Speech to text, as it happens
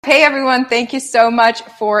Hey everyone, thank you so much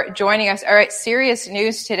for joining us. All right, serious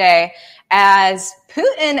news today as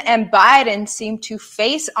Putin and Biden seem to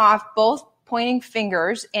face off, both pointing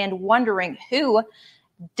fingers and wondering who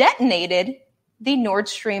detonated the Nord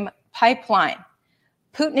Stream pipeline.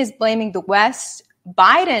 Putin is blaming the West.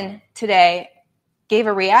 Biden today gave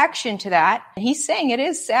a reaction to that. He's saying it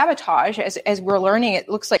is sabotage. As we're learning, it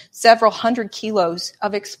looks like several hundred kilos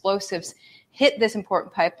of explosives hit this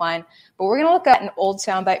important pipeline. But we're going to look at an old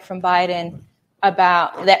soundbite from Biden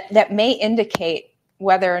about that may indicate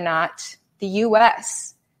whether or not the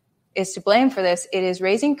U.S. is to blame for this. It is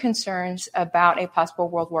raising concerns about a possible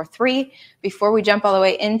World War III. Before we jump all the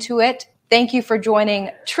way into it, thank you for joining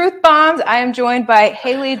Truth Bombs. I am joined by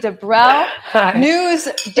Haley Debrell, news,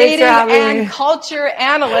 dating, and culture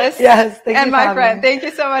analyst. Yes, thank you. And my friend, thank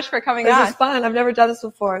you so much for coming on. This is fun. I've never done this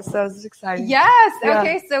before, so this is exciting. Yes.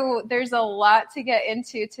 Okay, so there's a lot to get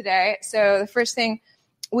into today. So the first thing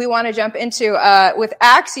we want to jump into with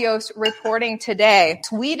Axios reporting today,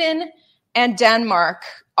 Sweden and Denmark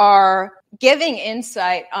are giving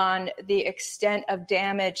insight on the extent of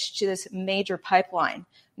damage to this major pipeline,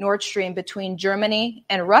 Nord Stream, between Germany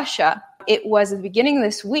and Russia. It was at the beginning of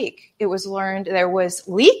this week, it was learned there was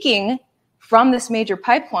leaking from this major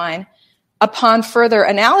pipeline. Upon further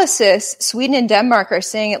analysis, Sweden and Denmark are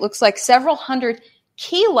saying it looks like several hundred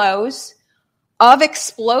kilos of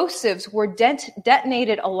explosives were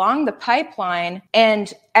detonated along the pipeline,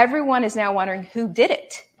 and everyone is now wondering who did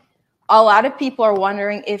it. A lot of people are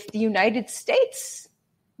wondering if the United States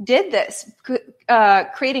did this,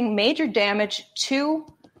 creating major damage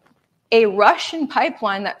to a Russian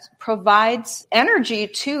pipeline that provides energy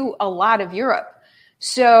to a lot of Europe.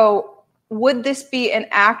 So would this be an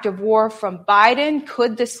act of war from Biden?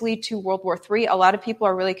 Could this lead to World War III? A lot of people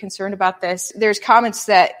are really concerned about this. There's comments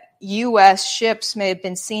that U.S. ships may have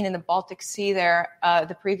been seen in the Baltic Sea there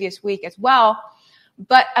the previous week as well.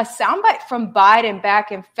 But a soundbite from Biden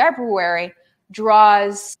back in February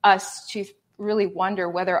draws us to really wonder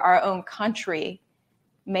whether our own country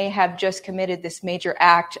may have just committed this major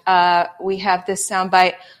act. We have this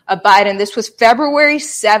soundbite of Biden. This was February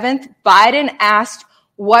 7th. Biden asked,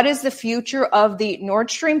 what is the future of the Nord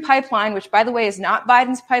Stream pipeline, which, by the way, is not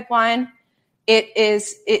Biden's pipeline.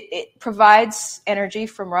 It provides energy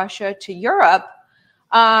from Russia to Europe.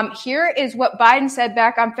 Here is what Biden said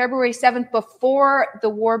back on February 7th before the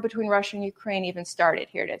war between Russia and Ukraine even started.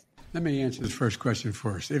 Here it is. Let me answer this first question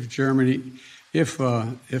first. If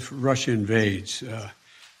Russia invades,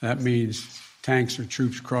 that means tanks or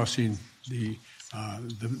troops crossing the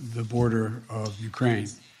border of Ukraine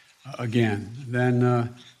again. Then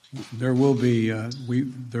there will be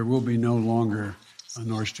no longer a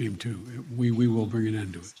Nord Stream 2. We will bring an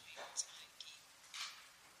end to it.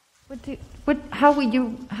 How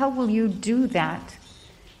will you do that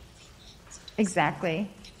exactly?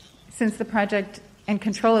 Since the project and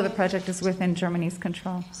control of the project is within Germany's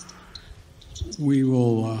control. We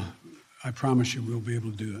will. I promise you, we'll be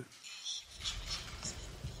able to do it.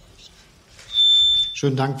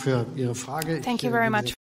 Thank you very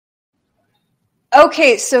much.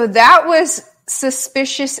 Okay, so that was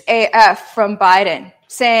suspicious AF from Biden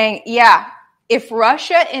saying, yeah, if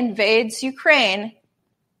Russia invades Ukraine,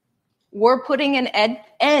 we're putting an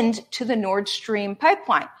end to the Nord Stream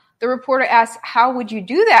pipeline. The reporter asked, how would you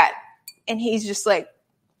do that? And he's just like,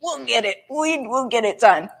 we'll get it. We'll get it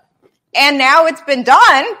done. And now it's been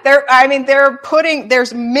done.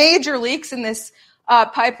 There's major leaks in this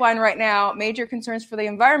pipeline right now, major concerns for the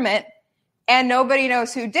environment, and nobody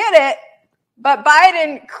knows who did it. But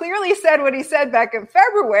Biden clearly said what he said back in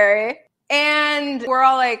February, and we're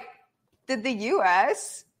all like, did the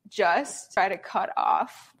U.S. just try to cut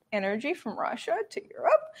off energy from Russia to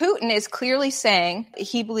Europe? Putin is clearly saying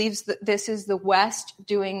he believes that this is the West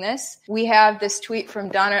doing this. We have this tweet from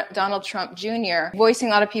Donald Trump Jr. voicing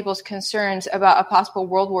a lot of people's concerns about a possible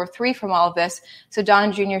World War III from all of this. So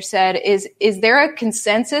Don Jr. said, is there a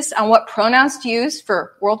consensus on what pronouns to use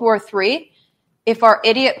for World War III? If our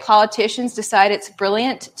idiot politicians decide it's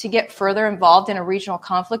brilliant to get further involved in a regional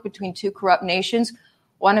conflict between two corrupt nations,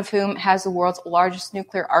 one of whom has the world's largest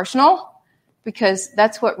nuclear arsenal, because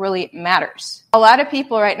that's what really matters. A lot of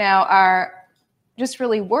people right now are just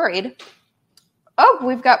really worried. Oh,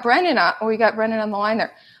 we've got Brendan on the line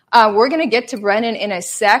there. We're going to get to Brendan in a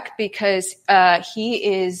sec because he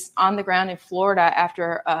is on the ground in Florida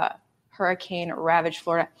after hurricane ravaged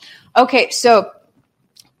Florida. Okay, so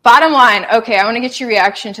bottom line, okay, I want to get your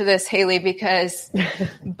reaction to this, Haley, because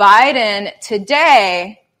Biden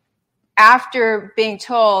today, after being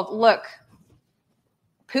told, look,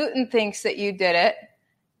 Putin thinks that you did it,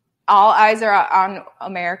 all eyes are on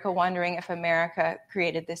America, wondering if America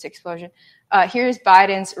created this explosion. Here's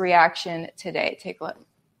Biden's reaction today. Take a look.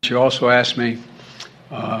 You also asked me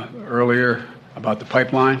earlier about the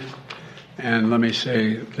pipeline, and let me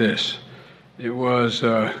say this. It was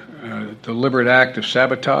a deliberate act of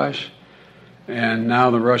sabotage, and now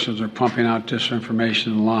the Russians are pumping out disinformation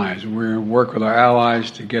and lies. We're going to work with our allies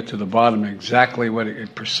to get to the bottom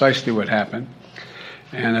of precisely what happened.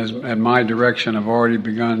 And at my direction, I've already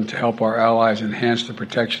begun to help our allies enhance the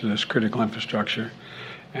protection of this critical infrastructure.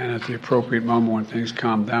 And at the appropriate moment when things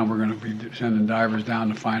calm down, we're going to be sending divers down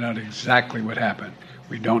to find out exactly what happened.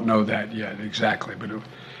 We don't know that yet exactly, but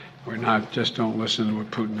don't listen to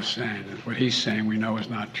what Putin is saying. What he's saying we know is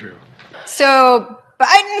not true. So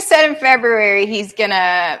Biden said in February he's going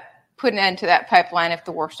to put an end to that pipeline if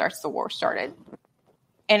the war starts. The war started.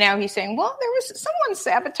 And now he's saying, well, someone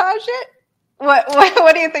sabotaged it.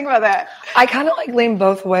 What do you think about that? I kind of lean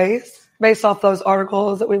both ways based off those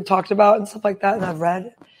articles that we've talked about and stuff like that, and I've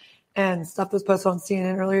read, and stuff that's posted on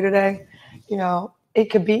CNN earlier today.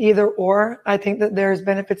 It could be either or. I think that there's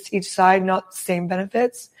benefits to each side, not the same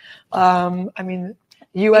benefits. The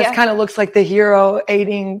U.S. kind of looks like the hero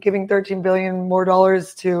giving $13 billion more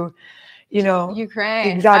dollars to,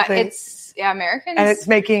 Ukraine. Exactly. Americans. And it's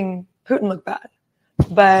making Putin look bad.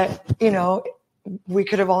 But, we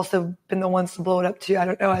could have also been the ones to blow it up too. I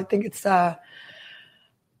don't know. I think it's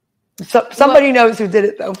somebody knows who did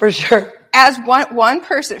it though, for sure. As one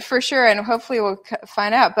person, for sure, and hopefully we'll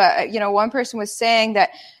find out. But one person was saying that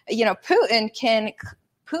Putin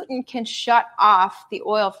can shut off the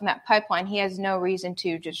oil from that pipeline. He has no reason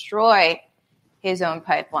to destroy his own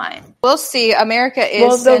pipeline. We'll see. America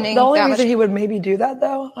is sending. The only reason he would maybe do that,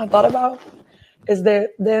 though, I thought about, is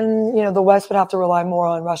that then the West would have to rely more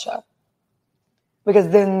on Russia. Because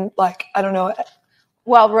then, I don't know.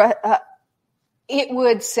 Well, it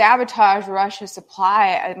would sabotage Russia's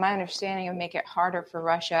supply. My understanding would make it harder for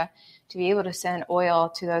Russia to be able to send oil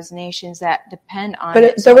to those nations that depend on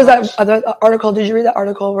it. But there was that other article. Did you read that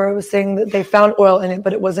article where it was saying that they found oil in it,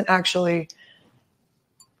 but it wasn't actually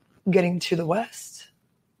getting to the West?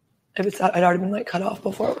 It had already been cut off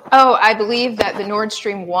before. Oh, I believe that the Nord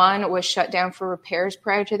Stream 1 was shut down for repairs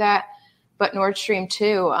prior to that. But Nord Stream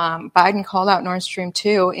 2, Biden called out Nord Stream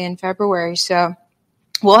 2 in February. So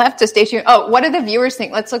we'll have to stay tuned. Oh, what do the viewers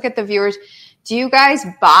think? Let's look at the viewers. Do you guys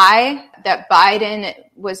buy that Biden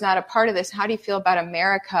was not a part of this? How do you feel about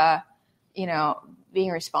America, being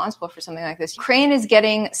responsible for something like this? Ukraine is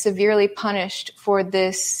getting severely punished for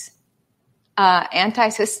this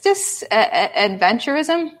anti-cistus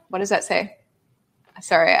adventurism. What does that say?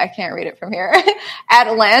 Sorry, I can't read it from here.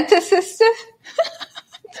 Atlanticist.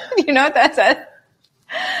 You know what that says?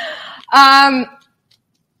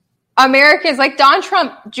 Americans, like Don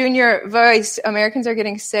Trump Jr. voiced, Americans are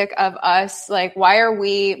getting sick of us. Why are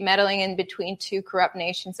we meddling in between two corrupt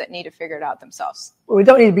nations that need to figure it out themselves? Well, we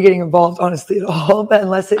don't need to be getting involved, honestly, at all. But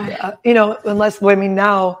unless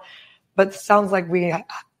now, but it sounds like we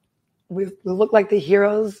look like the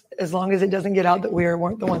heroes as long as it doesn't get out that we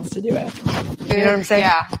weren't the ones to do it. You know what I'm saying?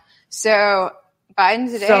 Yeah. So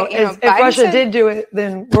Biden today, so if Russia did do it,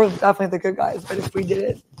 then we're definitely the good guys. But if we did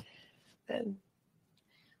it, then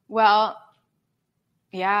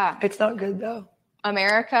it's not good though.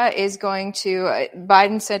 America is going to.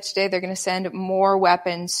 Biden said today they're going to send more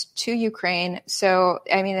weapons to Ukraine. So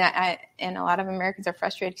and a lot of Americans are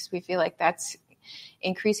frustrated because we feel like that's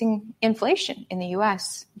increasing inflation in the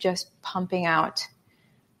U.S. Just pumping out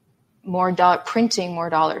printing more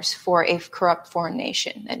dollars for a corrupt foreign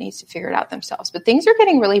nation that needs to figure it out themselves. But things are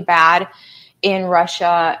getting really bad in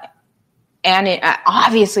Russia, and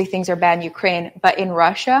obviously things are bad in Ukraine. But in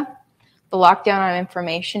Russia, the lockdown on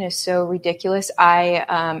information is so ridiculous.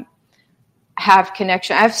 I have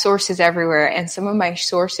connection. I have sources everywhere, and some of my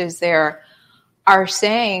sources there are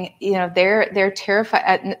saying, they're terrified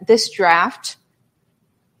at this draft.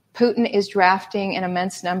 Putin is drafting an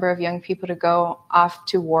immense number of young people to go off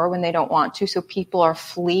to war when they don't want to. So people are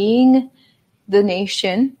fleeing the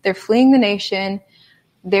nation. They're fleeing the nation.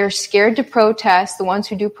 They're scared to protest. The ones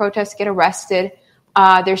who do protest get arrested.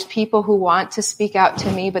 There's people who want to speak out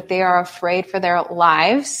to me, but they are afraid for their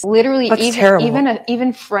lives. Literally,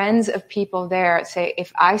 even friends of people there say,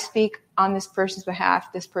 if I speak on this person's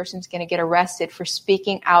behalf, this person's going to get arrested for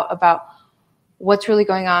speaking out about what's really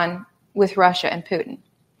going on with Russia and Putin.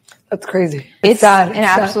 That's crazy. It's sad. an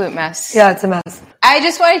absolute mess. Yeah, it's a mess. I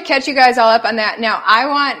just wanted to catch you guys all up on that. Now,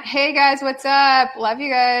 hey guys, what's up? Love you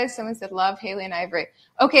guys. Someone said love Haley and Ivory.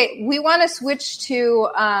 Okay, we want to switch to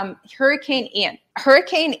Hurricane Ian.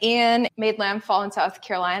 Hurricane Ian made landfall in South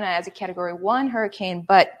Carolina as a Category 1 hurricane,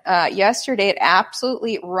 but yesterday it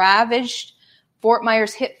absolutely ravaged Fort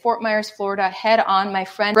Myers, hit Fort Myers, Florida head on. My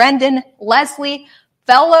friend Brendan Leslie,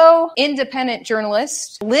 fellow independent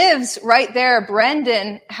journalist, lives right there.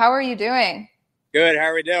 Brendan, how are you doing? Good. How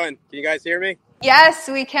are we doing? Can you guys hear me? Yes,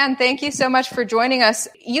 we can. Thank you so much for joining us.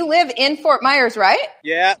 You live in Fort Myers, right?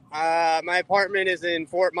 Yeah. My apartment is in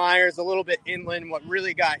Fort Myers, a little bit inland. What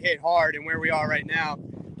really got hit hard and where we are right now,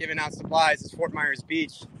 giving out supplies, is Fort Myers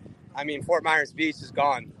Beach. I mean, Fort Myers Beach is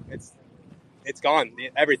gone. It's gone,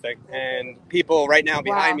 everything. And people right now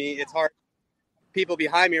behind me, it's hard. People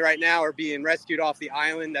behind me right now are being rescued off the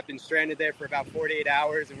island. They've been stranded there for about 48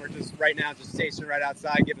 hours, and we're just right now just stationed right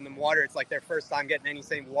outside giving them water. It's like their first time getting any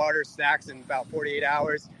same water, snacks in about 48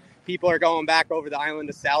 hours. People are going back over the island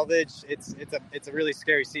to salvage. It's a really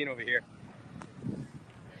scary scene over here.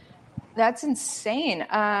 That's insane.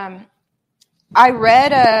 I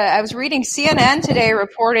was reading CNN today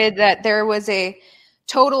reported that there was a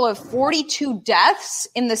total of 42 deaths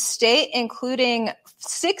in the state, including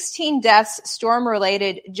 16 deaths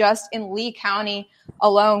storm-related just in Lee County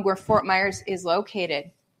alone, where Fort Myers is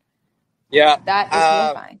located. Yeah. That is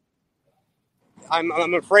horrifying.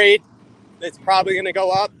 I'm afraid it's probably going to go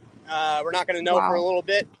up. We're not going to know for a little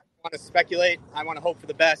bit. I want to speculate. I want to hope for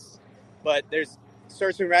the best. But there's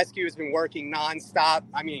search and rescue has been working nonstop.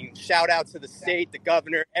 I mean, shout out to the state, the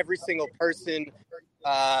governor, every single person,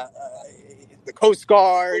 the Coast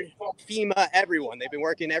Guard, FEMA, everyone. They've been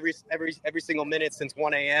working every single minute since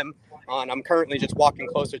 1 a.m. I'm currently just walking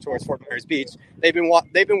closer towards Fort Myers Beach. They've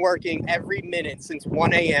been working every minute since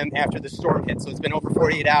 1 a.m. after the storm hit. So it's been over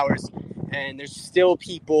 48 hours, and there's still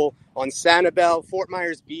people on Sanibel, Fort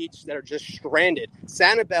Myers Beach, that are just stranded.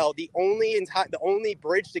 Sanibel, the only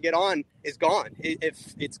bridge to get on is gone.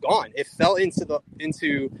 It's gone. It fell into the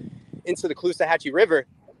Caloosahatchee River.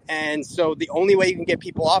 And so the only way you can get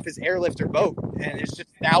people off is airlift or boat. And there's just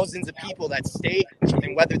thousands of people that stayed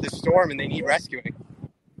and weathered the storm, and they need rescuing.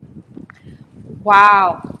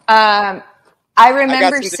 Wow. I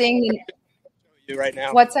remember seeing you right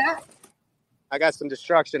now. What's that? I got some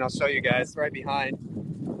destruction. I'll show you guys right behind.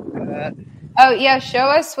 Oh, yeah. Show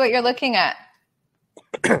us what you're looking at.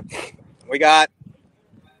 We got...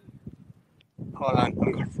 Hold on,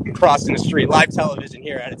 I'm crossing the street. Live television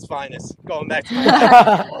here at its finest. Going back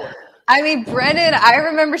to I mean, Brendan, I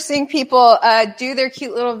remember seeing people do their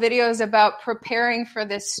cute little videos about preparing for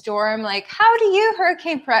this storm. Like, how do you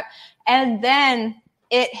hurricane prep? And then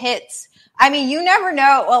it hits. I mean, you never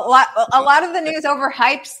know. A lot of the news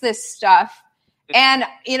overhypes this stuff. And,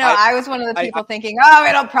 I was one of the people thinking,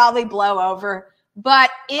 it'll probably blow over. But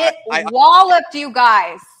it walloped you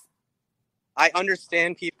guys. I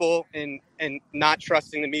understand people and not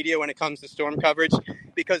trusting the media when it comes to storm coverage,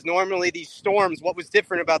 because normally these storms, what was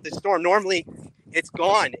different about this storm, normally it's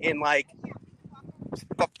gone in like...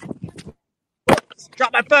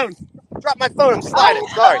 Drop my phone, I'm sliding,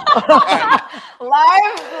 sorry.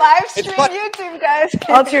 Right. Live stream YouTube, guys.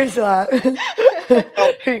 I'll cheers to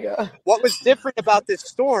that. Here you go. What was different about this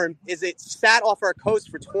storm is it sat off our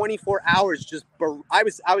coast for 24 hours. I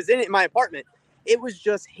was in it in my apartment. It was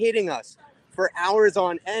just hitting us for hours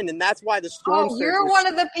on end, and that's why the storm. Oh, you're one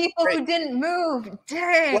of the people who didn't move.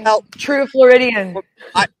 Dang. Well, true Floridian.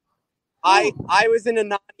 I was in a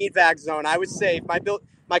non-evac zone. I was safe.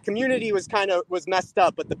 My community was messed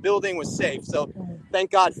up, but the building was safe. So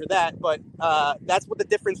thank God for that. But that's what the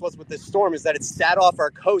difference was with this storm, is that it sat off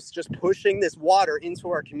our coast, just pushing this water into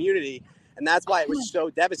our community, and that's why it was so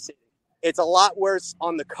devastating. It's a lot worse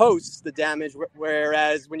on the coast, the damage,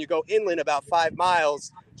 whereas when you go inland about 5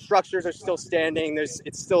 miles, structures are still standing.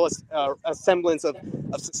 It's still a semblance of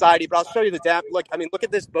society. But I'll show you the damage. Look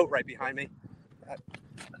at this boat right behind me.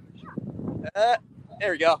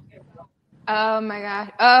 There we go. Oh my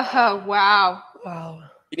God. Oh, wow. Wow.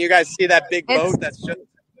 Can you guys see that big boat?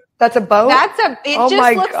 That's a boat? It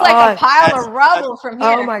just looks like a pile of rubble from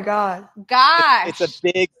here. Oh my God. Gosh. It's a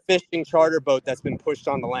big fishing charter boat that's been pushed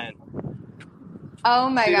on the land. Oh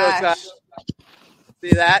my gosh.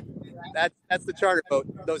 See that? That's the charter boat.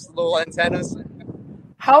 Those little antennas.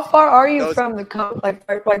 How far are you from the coast?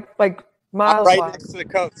 Like miles? I'm right next to the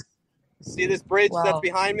coast. See this bridge that's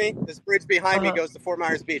behind me? This bridge behind me goes to Fort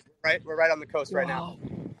Myers Beach. Right, we're right on the coast right now.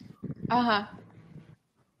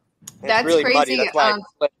 That's really crazy. Muddy. That's why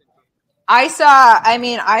I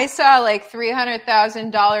saw like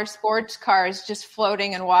 $300,000 sports cars just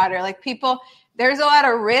floating in water. Like people there's a lot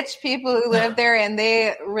of rich people who live there, and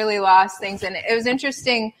they really lost things. And it was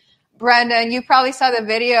interesting, Brenda, and you probably saw the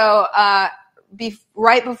video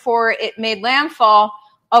right before it made landfall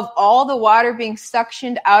of all the water being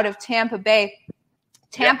suctioned out of Tampa Bay.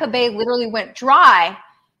 Tampa Bay literally went dry,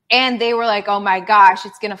 and they were like, oh my gosh,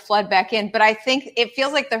 it's going to flood back in. But I think it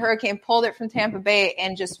feels like the hurricane pulled it from Tampa Bay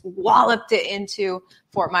and just walloped it into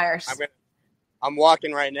Fort Myers. I'm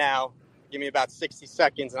walking right now. Give me about 60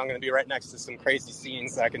 seconds, and I'm going to be right next to some crazy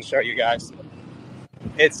scenes that I can show you guys.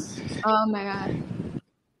 Oh my God.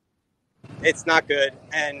 It's not good.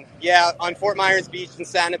 And yeah, on Fort Myers Beach and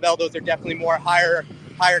Sanibel, those are definitely more higher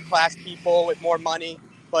class people with more money.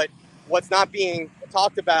 But what's not being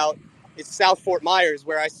talked about is South Fort Myers,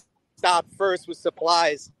 where I stopped first with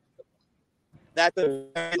supplies. That's a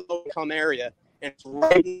very low income area. And it's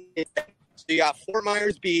right in it. So you got Fort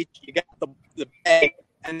Myers Beach, you got the bay,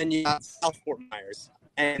 and then you got South Fort Myers.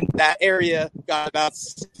 And that area got about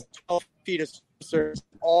 12 feet of surface,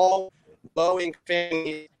 all low-income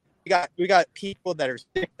families. We got people that are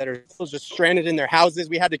sick, that are still just stranded in their houses.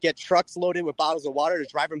 We had to get trucks loaded with bottles of water to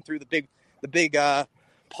drive them through the big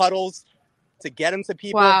puddles to get them to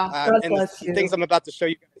people. Wow. And the things I'm about to show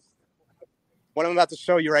you guys, what I'm about to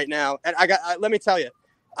show you right now. And let me tell you,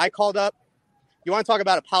 I called up. You want to talk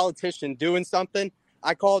about a politician doing something?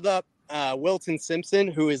 I called up Wilton Simpson,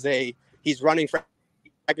 who is he's running for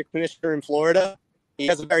commissioner in Florida. He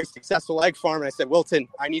has a very successful egg farm. And I said, Wilton,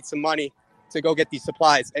 I need some money to go get these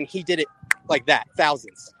supplies. And he did it like that,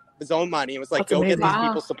 thousands, his own money. It was like, go get these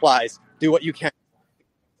people supplies, do what you can.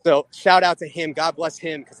 So shout out to him. God bless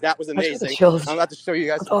him, because that was amazing. I'm about to show you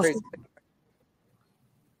guys some crazy things.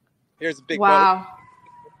 Here's a big boat.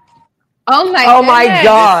 Oh my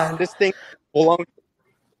God. This thing blown.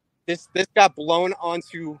 This got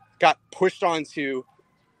got pushed onto.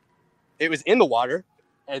 It was in the water.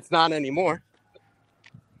 And it's not anymore.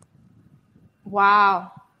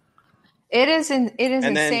 Wow. It is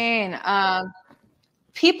insane.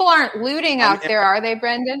 People aren't looting out there, are they,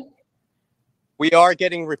 Brendan? We are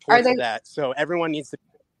getting reports of that. So everyone needs to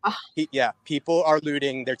people are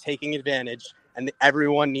looting. They're taking advantage, and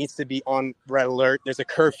everyone needs to be on red alert. There's a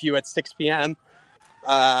curfew at 6 p.m.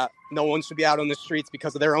 No one should be out on the streets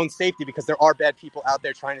because of their own safety, because there are bad people out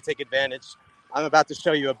there trying to take advantage. I'm about to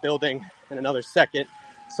show you a building in another second.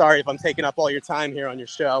 Sorry if I'm taking up all your time here on your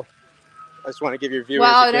show. I just want to give your viewers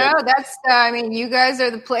you guys are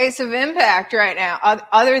the place of impact right now,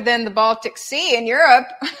 other than the Baltic Sea in Europe.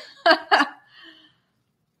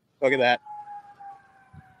 Look at that.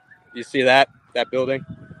 You see that building?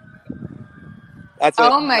 That's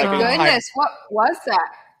oh my goodness. What was that?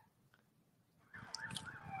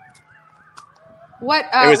 What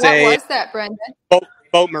was that, Brendan?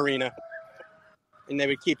 Boat marina. And they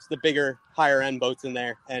would keep the bigger, higher end boats in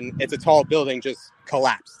there. And it's a tall building, just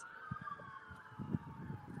collapsed.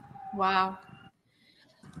 Wow.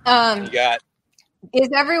 Is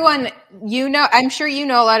everyone, I'm sure you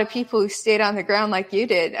know a lot of people who stayed on the ground like you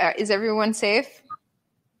did. Is everyone safe?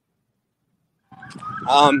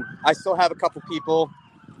 I still have a couple people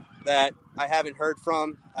that I haven't heard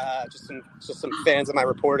from, just some fans of my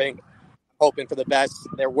reporting, hoping for the best.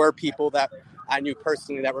 There were people that I knew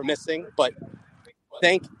personally that were missing, but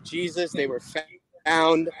thank Jesus they were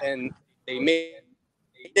found and they made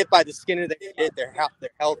it by the skin of their teeth. They're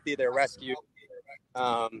healthy, they're rescued.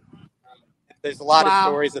 There's a lot of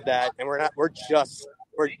stories of that, and we're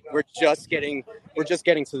just getting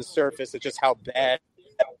to the surface of just how bad,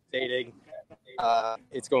 devastating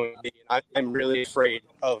it's going to be. I'm really afraid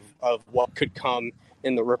of what could come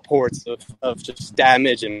in the reports of just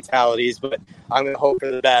damage and fatalities, but I'm going to hope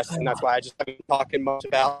for the best, and that's why I just haven't been talking much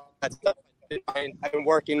about that stuff. I've been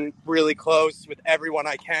working really close with everyone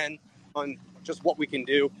I can on just what we can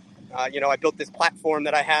do. I built this platform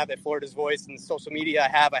that I have at Florida's Voice and social media I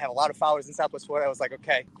have a lot of followers in Southwest Florida. I was like,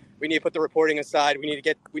 okay, we need to put the reporting aside. We need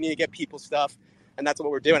to get people stuff. And that's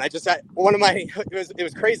what we're doing. It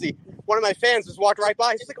was crazy. One of my fans just walked right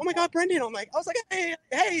by. He's like, oh my God, Brendan. I was like,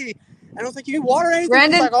 hey. And I was like, you need water or anything?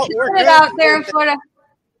 Brendan, like, we're good out there in Florida.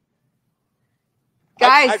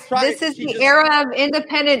 Guys, this is the era of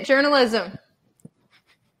independent journalism.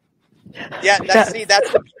 Yeah,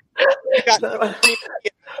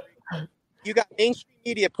 you got mainstream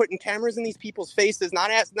media putting cameras in these people's faces,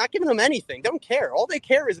 not giving them anything. They don't care. All they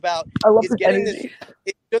care is about is getting this.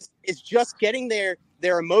 It's just getting their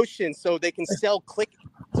emotions so they can sell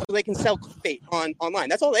clickbait online.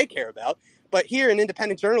 That's all they care about. But here in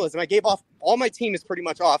independent journalism, I gave off all my team is pretty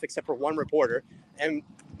much off except for one reporter, and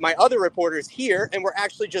my other reporter is here, and we're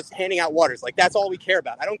actually just handing out waters. Like that's all we care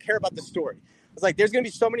about. I don't care about the story. It's like there's going to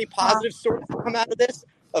be so many positive stories that come out of this.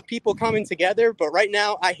 of people coming together. But right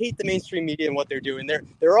now, I hate the mainstream media and what they're doing.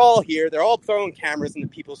 They're all here. They're all throwing cameras into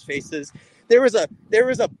people's faces. There was a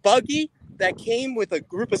buggy that came with a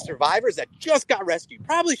group of survivors that just got rescued,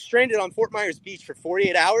 probably stranded on Fort Myers Beach for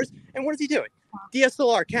 48 hours. And what is he doing?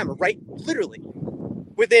 DSLR camera, right? Literally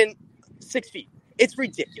within 6 feet. It's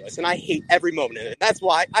ridiculous, and I hate every moment of it. That's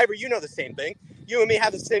why, Ivory, you know the same thing. You and me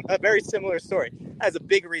have a very similar story. That's a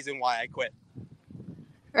big reason why I quit.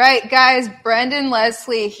 Right, guys, Brendan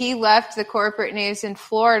Leslie, he left the corporate news in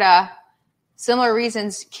Florida. Similar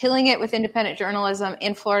reasons, killing it with independent journalism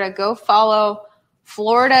in Florida. Go follow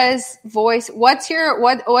Florida's Voice. What's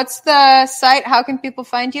the site? How can people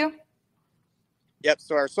find you? Yep,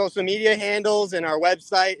 so our social media handles and our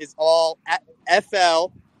website is all at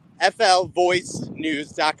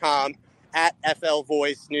flvoicenews.com, at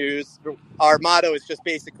flvoicenews. Our motto is just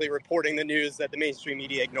basically reporting the news that the mainstream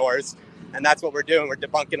media ignores. And that's what we're doing. We're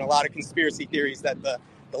debunking a lot of conspiracy theories that the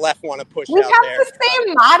left want to push out there. We have the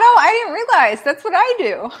same motto? I didn't realize. That's what I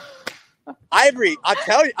do. Ivory, I'll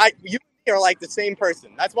tell you, you are like the same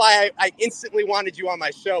person. That's why I instantly wanted you on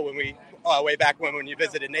my show when we way back when you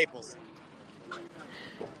visited Naples.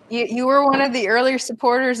 You were one of the earlier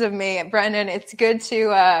supporters of me, Brendan. It's good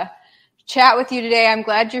to chat with you today. I'm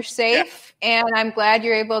glad you're safe, and I'm glad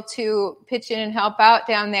you're able to pitch in and help out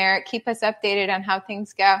down there. Keep us updated on how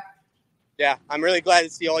things go. Yeah, I'm really glad to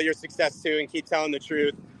see all your success, too, and keep telling the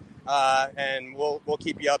truth. And we'll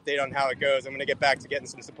keep you updated on how it goes. I'm going to get back to getting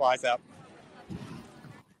some supplies out.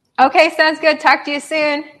 Okay, sounds good. Talk to you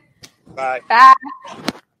soon. Bye. Bye.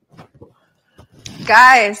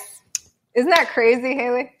 Guys, isn't that crazy,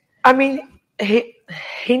 Haley? I mean, he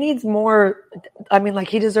needs more. I mean, like,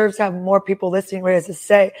 he deserves to have more people listening what he has to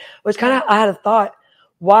say. Which kind of, I had a thought.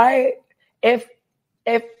 Why, if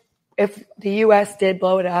the U.S. did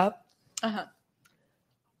blow it up,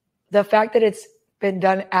 the fact that it's been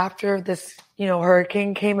done after this,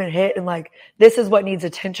 hurricane came and hit, and like, this is what needs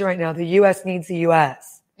attention right now. The U.S. needs the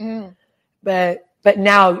U.S. But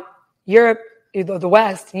now Europe, the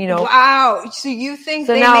West, Wow. So you think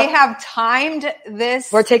they may have timed this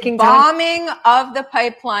bombing of the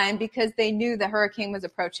pipeline because they knew the hurricane was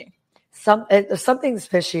approaching? Something's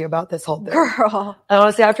fishy about this whole thing. Girl. And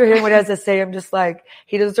honestly, after hearing what he has to say, I'm just like,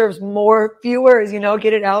 he deserves more viewers,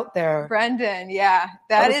 get it out there. Brendan, yeah.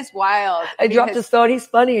 That is wild. I dropped his phone. He's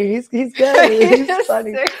funny. He's good. He's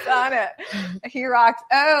funny. Sticks on it. He rocks.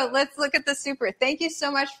 Oh, let's look at the super. Thank you so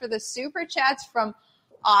much for the super chats from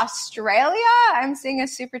Australia. I'm seeing a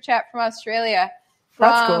super chat from Australia.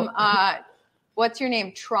 That's cool. What's your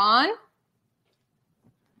name? Tron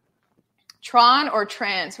or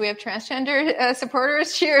trans? We have transgender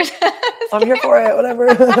supporters. Cheers. I'm here for it. Whatever.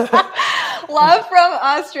 Love from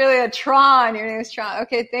Australia. Tron. Your name is Tron.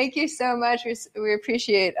 Okay. Thank you so much. We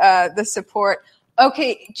appreciate the support.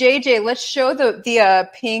 Okay, JJ, let's show the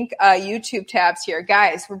pink YouTube tabs here.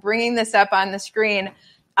 Guys, we're bringing this up on the screen.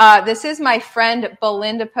 This is my friend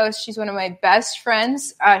Belinda Post. She's one of my best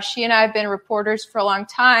friends. She and I have been reporters for a long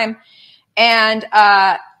time. And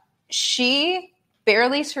she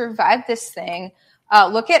barely survived this thing.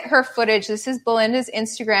 Look at her footage. This is Belinda's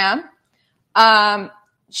Instagram.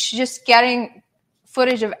 She's just getting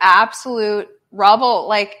footage of absolute rubble.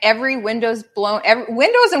 Like every window's blown.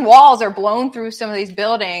 Windows and walls are blown through some of these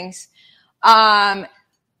buildings. And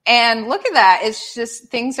look at that. It's just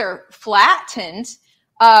things are flattened.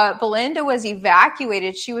 Belinda was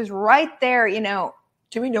evacuated. She was right there,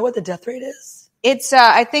 Do we know what the death rate is? It's,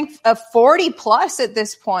 I think, 40 plus at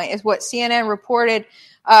this point is what CNN reported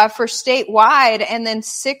for statewide, and then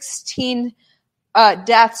 16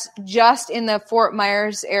 deaths just in the Fort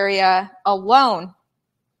Myers area alone.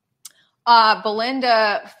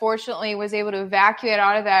 Belinda, fortunately, was able to evacuate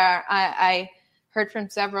out of there. I heard from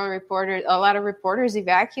several reporters, a lot of reporters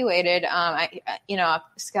evacuated. A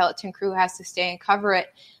skeleton crew has to stay and cover it.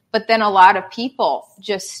 But then a lot of people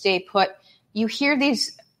just stay put. You hear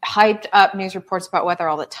these hyped up news reports about weather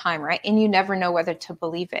all the time, right? And you never know whether to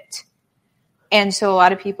believe it. And so a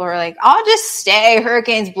lot of people are like, I'll just stay.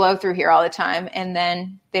 Hurricanes blow through here all the time. And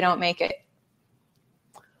then they don't make it.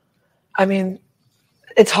 I mean,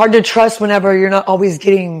 it's hard to trust whenever you're not always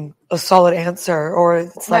getting a solid answer, or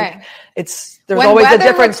it's like, there's when always a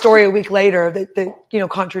different story a week later that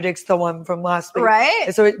contradicts the one from last week. Right.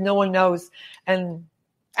 And so no one knows. And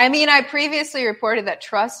I mean, I previously reported that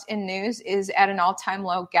trust in news is at an all-time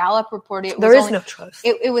low. Gallup reported there is no trust.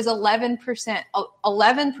 It was 11%.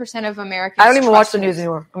 11% of Americans. I don't even watch the news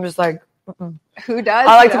anymore. I'm just like, who does?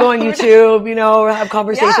 I like to go on YouTube, have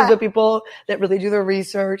conversations with people that really do their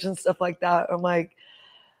research and stuff like that. I'm like,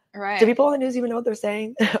 do people on the news even know what they're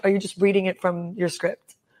saying? Are you just reading it from your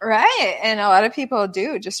script? Right. And a lot of people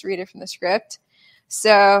do just read it from the script.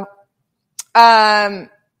 So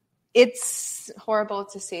it's horrible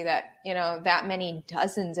to see that, that many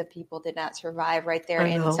dozens of people did not survive right there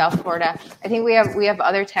in South Florida. I think we have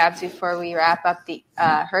other tabs before we wrap up the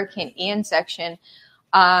Hurricane Ian section.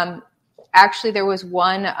 Actually, there was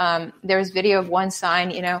video of one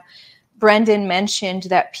sign, Brendan mentioned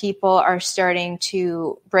that people are starting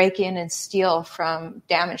to break in and steal from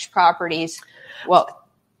damaged properties. Well,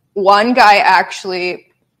 one guy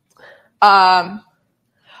actually,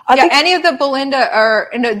 any of the Belinda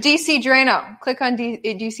or DC Drano. Click on do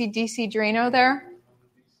you see DC Drano there?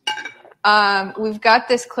 We've got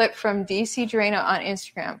this clip from DC Drano on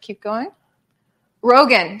Instagram. Keep going.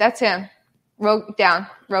 Rogan, that's him. Rogan.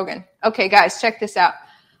 Okay, guys, check this out.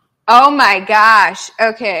 Oh my gosh.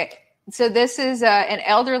 Okay. So this is an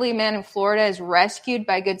elderly man in Florida is rescued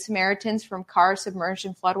by Good Samaritans from car submerged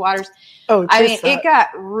in floodwaters. Oh, I mean, it got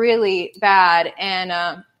really bad.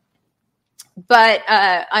 And but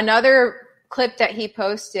another clip that he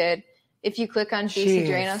posted, if you click on DC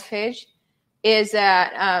Drano's page, is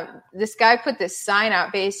that this guy put this sign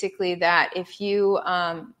out basically that if you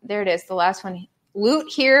there it is, the last one,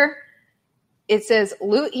 loot here. It says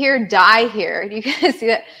loot here, die here. Do you guys see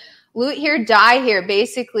that? Loot here, die here.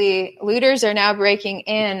 Basically, looters are now breaking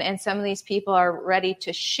in, and some of these people are ready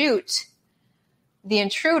to shoot the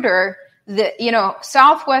intruder.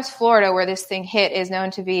 Southwest Florida, where this thing hit, is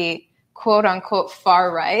known to be quote unquote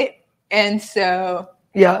far right, and so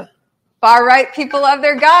far right people love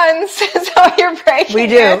their guns. So you're breaking. We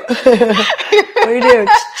do. We do.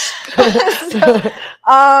 So,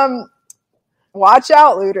 watch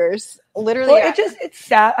out, looters. Literally, well, it's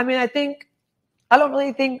sad. I mean, I think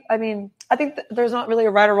there's not really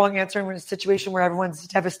a right or wrong answer in a situation where everyone's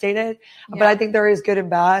devastated, but I think there is good and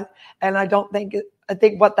bad. And I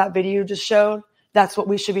think what that video just showed, that's what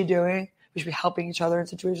we should be doing. We should be helping each other in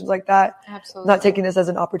situations like that. Absolutely. Not taking this as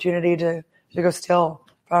an opportunity to go steal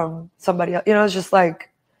from somebody else. It's just like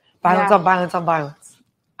violence on violence on violence.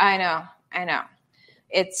 I know.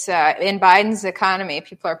 It's in Biden's economy,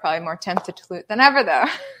 people are probably more tempted to loot than ever, though.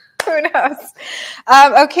 Who knows?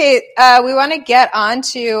 Okay, we want to get on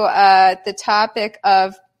to the topic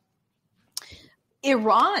of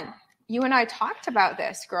Iran. You and I talked about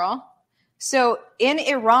this, girl. So in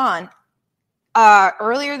Iran,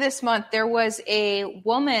 earlier this month, there was a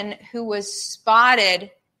woman who was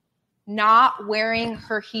spotted not wearing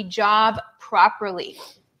her hijab properly.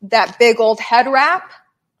 That big old head wrap.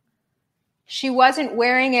 She wasn't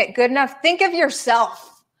wearing it good enough. Think of yourself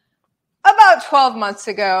about 12 months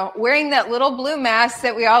ago wearing that little blue mask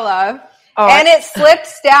that we all love, and it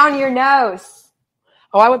slips down your nose.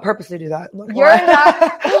 Oh, I would purposely do that. You're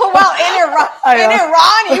not. Well, in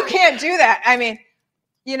Iran, you can't do that. I mean,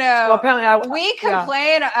 well, apparently we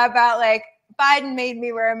complain about like Biden made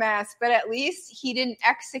me wear a mask, but at least he didn't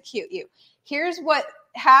execute you. Here's what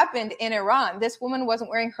happened in Iran. This woman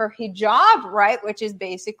wasn't wearing her hijab right, which is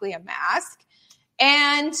basically a mask,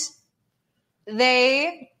 and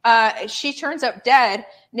she turns up dead.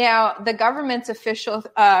 Now, the government's official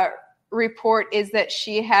report is that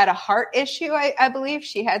she had a heart issue. I believe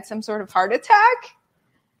she had some sort of heart attack.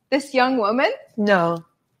 This young woman. No,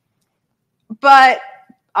 but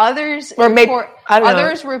others report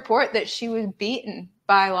that she was beaten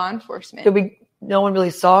by law enforcement. No one really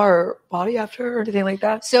saw her body after or anything like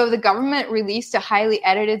that. So the government released a highly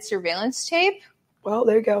edited surveillance tape. Well,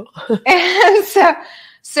 there you go. And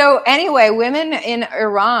so anyway, women in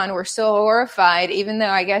Iran were so horrified, even though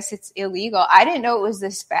I guess it's illegal. I didn't know it was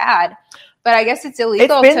this bad, but I guess it's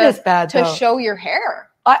illegal to show your hair.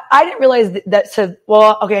 I didn't realize that said,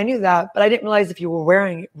 well, okay, I knew that, but I didn't realize if you were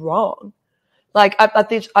wearing it wrong. Like, I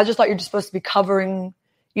just thought you're just supposed to be covering,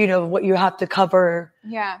 what you have to cover.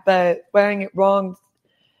 Yeah. But wearing it wrong,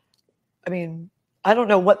 I mean, I don't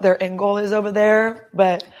know what their end goal is over there,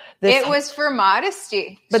 but it was for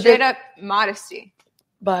modesty, straight up modesty.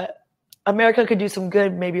 But America could do some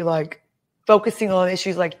good, maybe like focusing on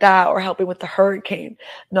issues like that or helping with the hurricane,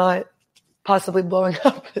 not possibly blowing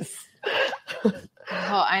up this.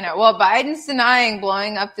 Oh, I know. Well, Biden's denying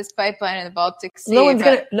blowing up this pipeline in the Baltic Sea. No one's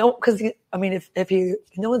no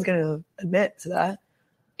one's gonna admit to that.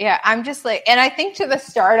 Yeah, I'm just like, and I think to the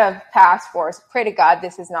start of task force, pray to God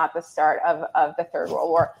this is not the start of the Third World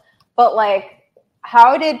War. But like,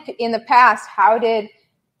 how did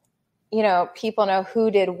people know who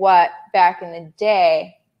did what back in the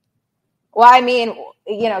day? Well, I mean,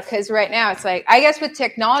 because right now it's like, I guess with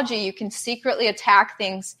technology, you can secretly attack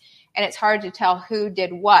things and it's hard to tell who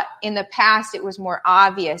did what. In the past, it was more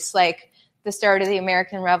obvious, like the start of the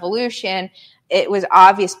American Revolution. it was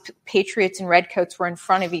obvious patriots and redcoats were in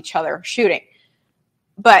front of each other shooting.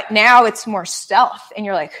 But now it's more stealth, and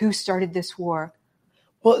you're like, who started this war?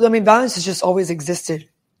 Well, I mean, violence has just always existed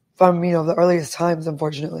from, the earliest times,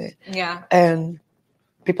 unfortunately. Yeah. And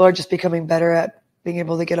people are just becoming better at being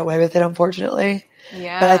able to get away with it, unfortunately.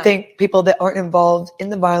 Yeah. But I think people that aren't involved in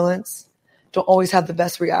the violence don't always have the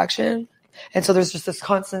best reaction. And so there's just this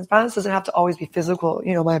constant violence doesn't have to always be physical,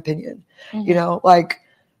 my opinion. Mm-hmm.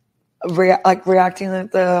 Reacting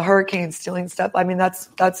like the hurricanes, stealing stuff. I mean, that's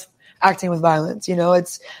acting with violence.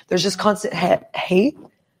 There's just constant hate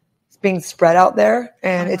being spread out there,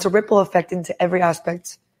 and it's a ripple effect into every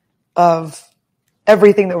aspect of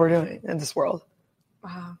everything that we're doing in this world.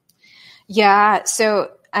 Wow. Yeah.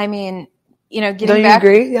 So, I mean, getting Don't back. You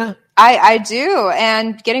agree? Yeah. I do.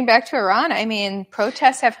 And getting back to Iran, I mean,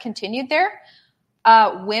 protests have continued there.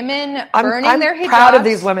 Women burning their hijabs. I'm proud of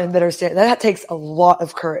these women that are standing. That takes a lot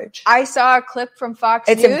of courage. I saw a clip from Fox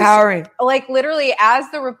News. It's empowering. Like literally as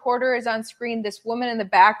the reporter is on screen, this woman in the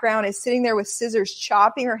background is sitting there with scissors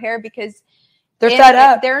chopping her hair because they're fed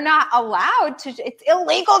up. They're not allowed to. It's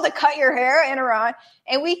illegal to cut your hair in Iran.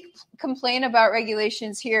 And we complain about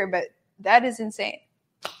regulations here, but that is insane.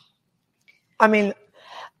 I mean,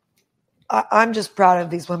 I'm just proud of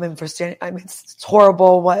these women for standing. I mean, it's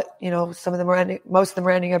horrible what, most of them are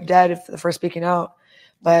ending up dead for speaking out,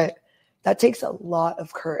 but that takes a lot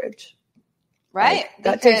of courage. Right.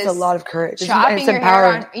 That takes a lot of courage. Chopping your hair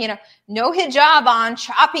on, no hijab on,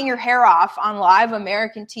 chopping your hair off on live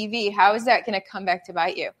American TV. How is that going to come back to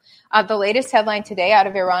bite you? The latest headline today out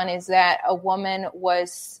of Iran is that a woman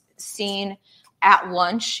was seen at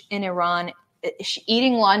lunch in Iran,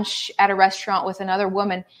 eating lunch at a restaurant with another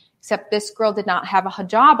woman, except this girl did not have a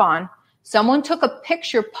hijab on. Someone took a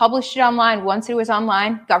picture, published it online. Once it was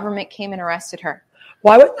online, government came and arrested her.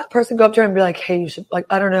 Why would that person go up to her and be like, hey, you should,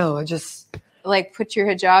 I don't know, put your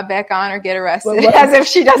hijab back on or get arrested, as if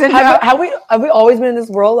she doesn't know. Have we always been in this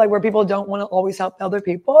world where people don't want to always help other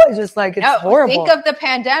people? It's just it's horrible. Think of the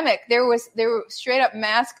pandemic. There were straight up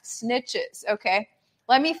masked snitches. Okay.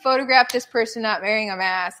 Let me photograph this person not wearing a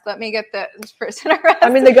mask. Let me get this person arrested. I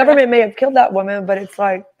mean, the government may have killed that woman, but it's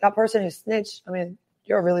like that person who snitched. I mean,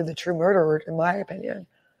 you're really the true murderer, in my opinion.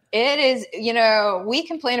 It is, we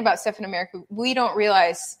complain about stuff in America. We don't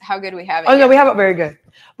realize how good we have it. Oh, no, we have it very good.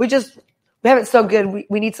 We have it so good.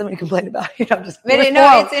 We need somebody to complain about it.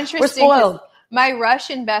 It's interesting. We're spoiled. My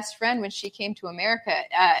Russian best friend, when she came to America,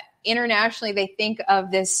 internationally, they think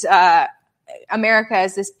of this America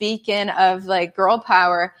as this beacon of girl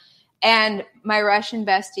power. And my Russian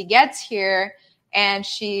bestie gets here and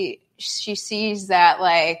she sees that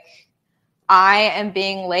I am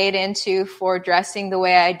being laid into for dressing the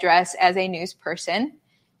way I dress as a news person.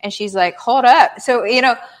 And she's like, hold up. So,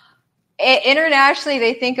 internationally,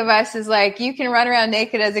 they think of us as you can run around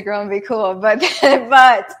naked as a girl and be cool. But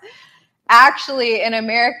actually in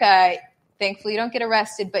America, thankfully you don't get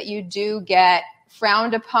arrested, but you do get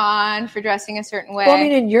frowned upon for dressing a certain way. Well, I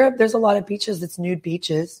mean, in Europe, there's a lot of beaches that's nude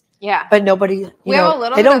beaches. Yeah. But nobody, we have a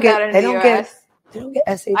little bit of that in the US. They don't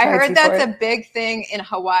get SHIT. I heard that's a big thing in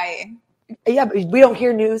Hawaii. Yeah, but we don't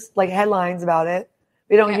hear news, headlines about it.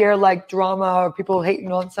 We don't hear drama or people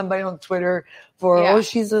hating on somebody on Twitter for,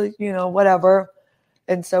 she's a, whatever.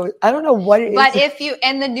 And so I don't know what it is. But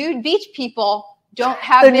and the nude beach people don't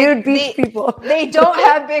have people. They don't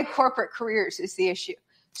have big corporate careers is the issue.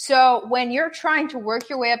 So when you're trying to work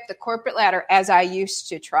your way up the corporate ladder, as I used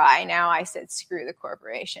to try, now I said, screw the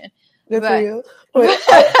corporation. Good for you.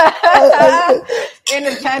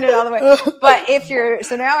 Independent all the way. But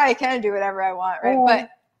so now I can do whatever I want, right? But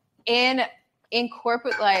in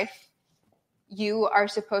corporate life, you are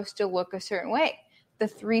supposed to look a certain way. The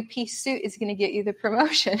 3-piece suit is going to get you the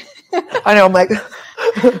promotion. I know. I'm like,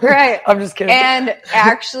 right. I'm just kidding. And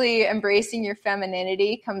actually embracing your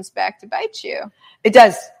femininity comes back to bite you. It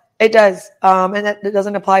does. It does. And that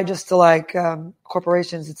doesn't apply just to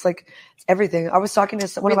corporations. It's it's everything. I was talking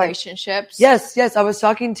to one relationships. Yes. I was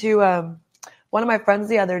talking to one of my friends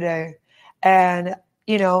the other day, and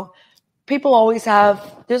people always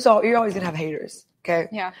you're always gonna have haters. Okay.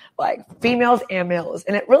 Yeah. Females and males.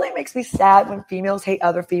 And it really makes me sad when females hate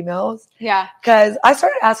other females. Yeah. Because I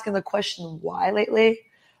started asking the question why lately.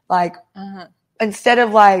 Instead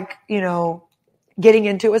of getting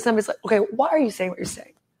into it with somebody, it's okay, why are you saying what you're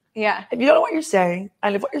saying? Yeah. If you don't know what you're saying,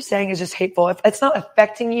 and if what you're saying is just hateful, if it's not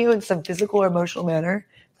affecting you in some physical or emotional manner,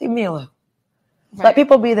 leave me alone. Right. Let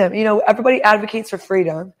people be them. Everybody advocates for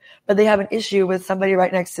freedom, but they have an issue with somebody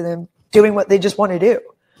right next to them doing what they just want to do.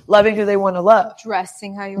 Loving who they want to love.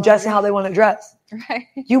 Dressing how they want to dress. Right.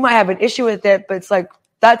 You might have an issue with it, but it's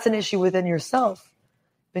that's an issue within yourself.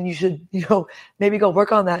 then you should, maybe go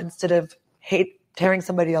work on that instead of tearing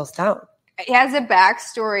somebody else down. It has a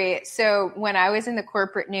backstory. So when I was in the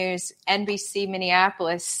corporate news, NBC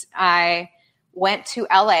Minneapolis, I went to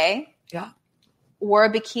LA, wore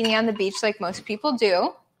a bikini on the beach like most people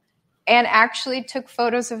do, and actually took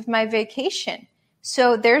photos of my vacation.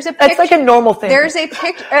 So there's a picture. That's like a normal thing. There's a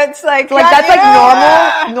picture. It's like that's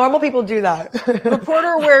like normal. Normal people do that.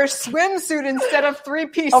 Reporter wears swimsuit instead of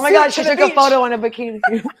three-piece. Oh my God, she took a photo in a bikini.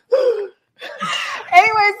 Anyway,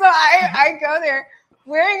 so I go there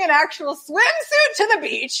wearing an actual swimsuit to the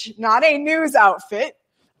beach, not a news outfit.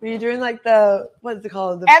 Were you doing like what's it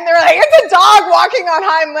called? And they're like, it's a dog walking on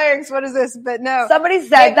hind legs. What is this? But no. Somebody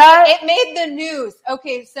said that? It made the news.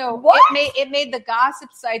 Okay, so what? It made the gossip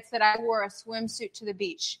sites that I wore a swimsuit to the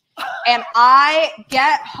beach. And I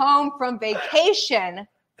get home from vacation.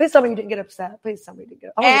 Please tell me you didn't get upset. Please tell me you didn't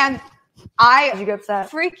get upset. And did you get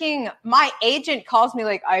upset? My agent calls me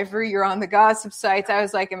like, Ivory, you're on the gossip sites. I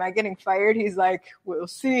was like, am I getting fired? He's like, we'll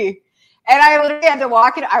see. And I literally had to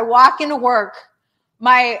walk in. I walk into work.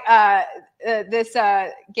 My this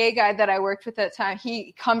gay guy that I worked with at the time,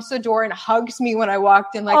 he comes to the door and hugs me when I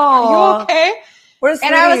walked in, like, are you okay?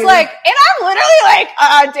 And I was like, and I'm literally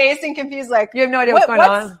like dazed and confused, like, you have no idea what's going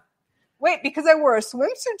on. Wait, because I wore a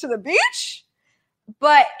swimsuit to the beach?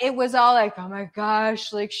 But it was all like, oh my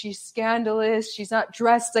gosh, like she's scandalous. She's not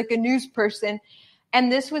dressed like a news person.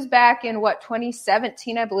 And this was back in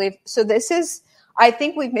 2017, I believe. So I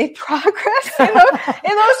think we've made progress in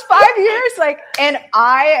those 5 years. Like, and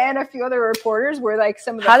I and a few other reporters were like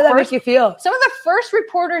How did that make you feel? Some of the first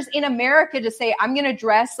reporters in America to say, I'm going to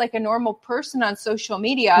dress like a normal person on social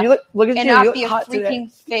media look at and you. not be a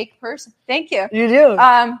freaking fake person. Thank you. You do.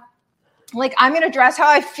 Like, I'm going to dress how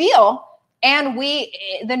I feel. And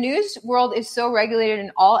the news world is so regulated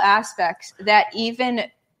in all aspects that even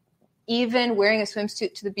wearing a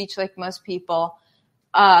swimsuit to the beach like most people,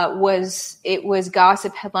 it was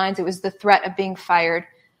gossip headlines. It was the threat of being fired.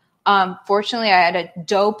 Fortunately, I had a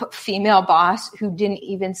dope female boss who didn't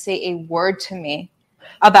even say a word to me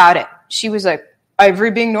about it. She was like, Ivory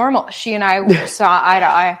being normal. She and I saw eye to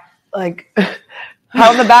eye. Like,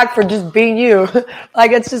 pat on the back for just being you.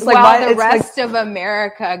 Like, it's just like, while the rest of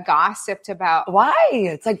America gossiped about. Why?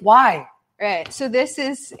 It's like, why? Right. So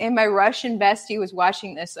and my Russian bestie was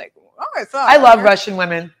watching this like, I love Russian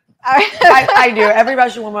women. I do. Every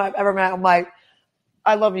Russian woman I've ever met, I'm like,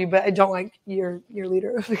 I love you, but I don't like your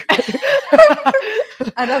leader.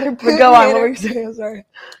 Another Putin. Go on. What were you saying? I'm sorry.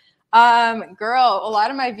 Girl, a lot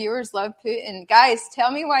of my viewers love Putin. Guys, tell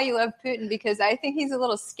me why you love Putin, because I think he's a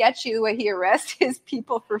little sketchy the way he arrests his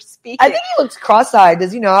people for speaking. I think he looks cross-eyed.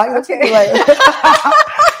 Does he not? He looks like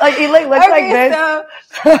he looks like this.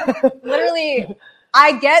 So, literally,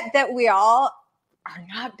 I get that we all are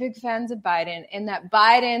not big fans of Biden, and that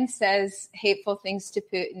Biden says hateful things to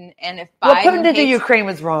Putin. And if Biden what Putin did to Ukraine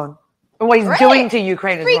was wrong. And what he's doing to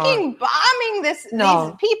Ukraine is wrong. Freaking bombing these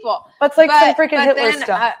people. That's like some freaking Hitler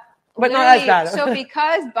stuff. But not as bad. So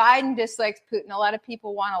because Biden dislikes Putin, a lot of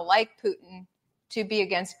people want to like Putin to be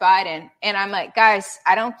against Biden. And I'm like, guys,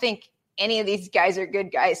 I don't think any of these guys are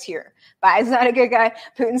good guys here. Biden's not a good guy.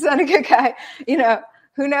 Putin's not a good guy.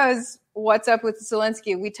 Who knows what's up with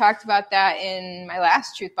Zelensky? We talked about that in my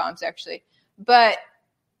last Truth Bombs, actually. But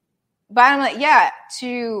I'm like, yeah,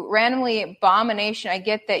 to randomly bomb a nation, I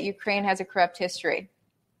get that Ukraine has a corrupt history.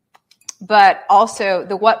 But also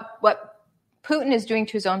what Putin is doing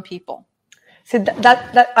to his own people. So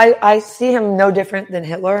I see him no different than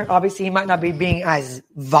Hitler. Obviously, he might not be being as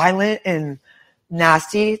violent and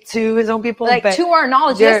nasty to his own people. Like, to our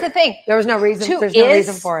knowledge, that's the thing. There was no reason. There's no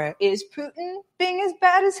reason for it. Is Putin being as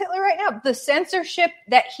bad as Hitler right now? The censorship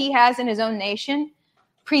that he has in his own nation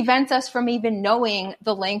prevents us from even knowing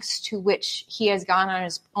the lengths to which he has gone on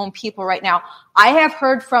his own people right now. I have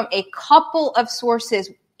heard from a couple of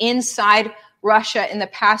sources inside Russia in the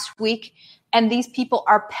past week, and these people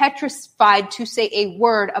are petrified to say a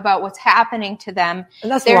word about what's happening to them.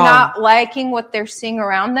 And that's they're wrong. not liking what they're seeing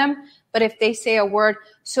around them, but if they say a word,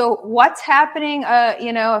 so what's happening,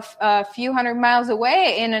 a few hundred miles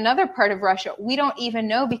away in another part of Russia, we don't even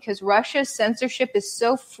know, because Russia's censorship is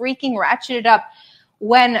so freaking ratcheted up.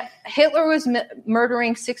 When Hitler was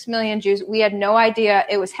murdering 6 million Jews, we had no idea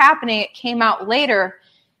it was happening. It came out later.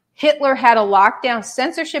 Hitler had a lockdown,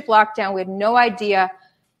 censorship lockdown. We had no idea.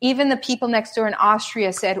 Even the people next door in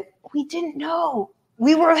Austria said, we didn't know.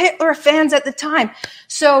 We were Hitler fans at the time.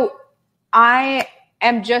 So I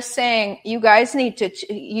am just saying, you guys need to,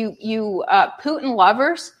 Putin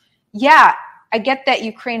lovers, yeah, I get that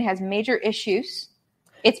Ukraine has major issues.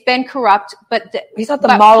 It's been corrupt, but he's not the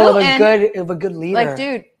model Putin, of a good leader. Like,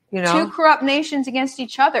 dude, you know? Two corrupt nations against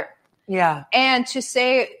each other. Yeah. And to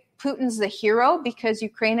say Putin's the hero because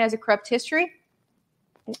Ukraine has a corrupt history,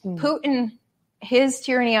 Putin, his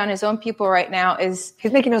tyranny on his own people right now is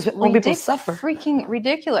he's making his own people suffer. Freaking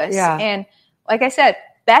ridiculous. Yeah. And like I said,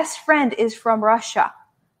 best friend is from Russia.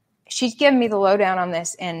 She's giving me the lowdown on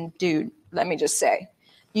this. And dude, let me just say,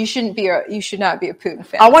 you should not be a Putin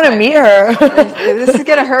fan. I want to meet her. This is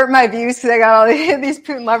gonna hurt my views because I got all these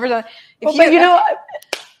Putin lovers on. But you know,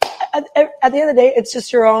 at the end of the day, it's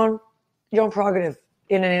just your own prerogative.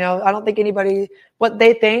 And, you know, I don't think anybody, what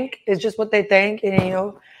they think is just what they think. And, you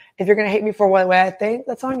know, if you're going to hate me for what way I think,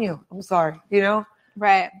 that's on you. I'm sorry, you know?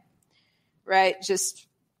 Right. Just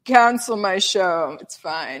cancel my show. It's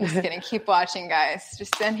fine. Just kidding. Keep watching, guys.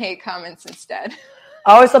 Just send hate comments instead.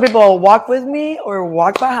 I always tell people, walk with me or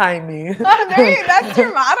walk behind me. That's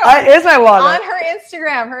your motto. That is my motto. On her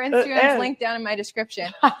Instagram. Her Instagram is linked down in my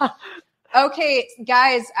description. Okay,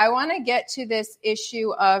 guys, I want to get to this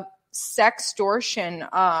issue of sextortion.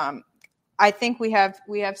 I think we have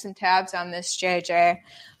some tabs on this, JJ.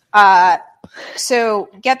 So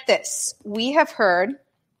get this. We have heard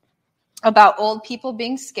about old people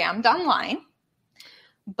being scammed online,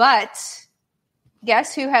 but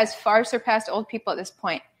guess who has far surpassed old people at this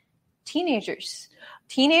point? Teenagers.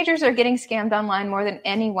 Teenagers are getting scammed online more than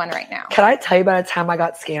anyone right now. Can I tell you about a time I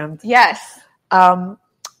got scammed? Yes.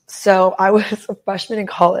 So I was a freshman in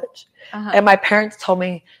college, and my parents told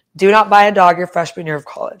me, do not buy a dog your freshman year of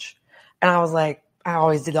college. And I was like, I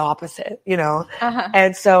always did the opposite, you know?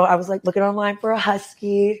 And so I was like looking online for a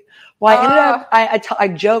husky. Well, I ended up, I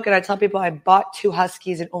joke and I tell people I bought 2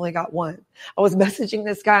 huskies and only got 1. I was messaging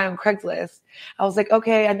this guy on Craigslist. I was like,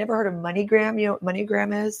 okay, I never heard of MoneyGram. You know what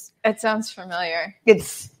MoneyGram is? It sounds familiar.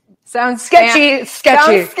 Sounds sketchy.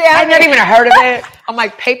 Sounds I never even heard of it. I'm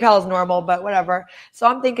like, PayPal is normal, but whatever. So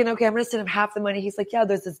I'm thinking, okay, I'm going to send him half the money. He's like, yeah,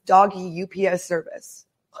 there's this doggy UPS service.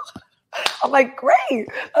 I'm like, great.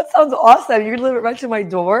 That sounds awesome. You can deliver it right to my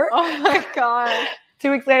door. Oh my God.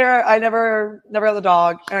 2 weeks later, I never got the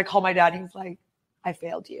dog. And I called my dad. And he's like, I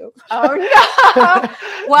failed you. Oh no.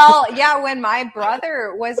 Well, yeah, when my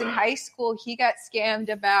brother was in high school, he got scammed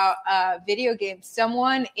about video games.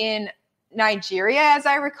 Someone in Nigeria, as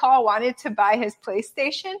I recall, wanted to buy his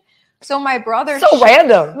PlayStation. So my brother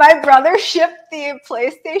random. My brother shipped the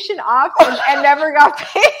PlayStation off and never got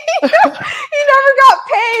paid. He never got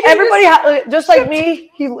paid. Everybody just like me,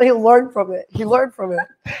 he learned from it. Yeah.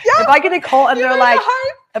 If I get a call and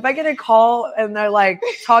they're like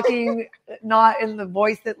talking not in the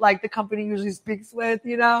voice that like the company usually speaks with,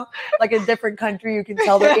 you know, like a different country, you can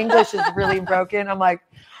tell their English is really broken. I'm like,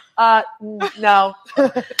 no.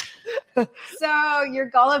 So your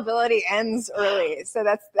gullibility ends early. So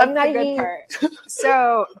that's the good part.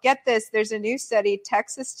 So get this. There's a new study.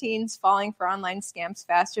 Texas teens falling for online scams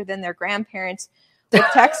faster than their grandparents.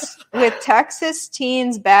 With Texas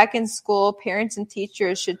teens back in school, parents and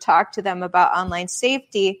teachers should talk to them about online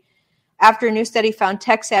safety. After a new study found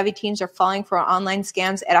tech-savvy teens are falling for online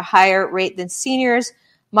scams at a higher rate than seniors.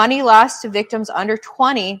 Money lost to victims under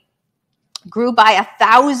 20 grew by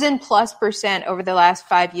 1,000+% over the last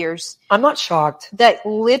 5 years. I'm not shocked. That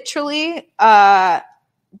literally the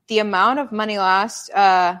amount of money lost,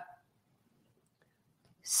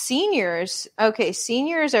 seniors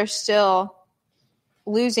are still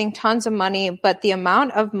losing tons of money, but the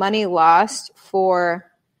amount of money lost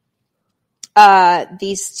for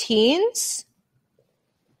these teens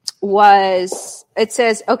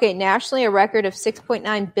nationally a record of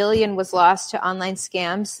 $6.9 billion was lost to online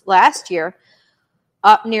scams last year,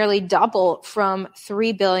 up nearly double from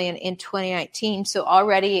 $3 billion in 2019. So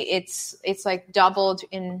already it's like doubled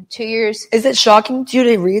in 2 years. Is it shocking to you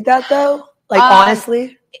to read that though? Like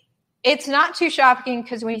honestly? It's not too shocking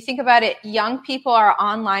because when you think about it, young people are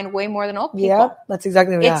online way more than old people. Yeah, that's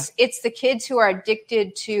exactly what it's the kids who are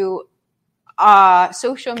addicted to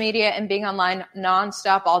social media and being online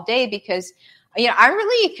nonstop all day because, you know, I'm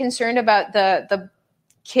really concerned about the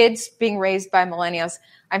kids being raised by millennials.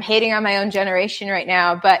 I'm hating on my own generation right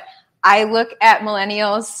now, but I look at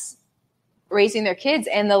millennials raising their kids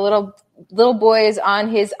and the little boy is on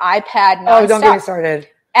his iPad nonstop. Oh, don't get me started.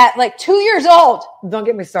 At like 2 years old. Don't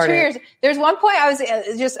get me started. 2 years. There's one point I was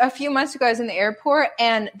just a few months ago, I was in the airport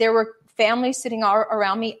and there were families sitting all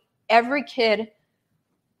around me. Every kid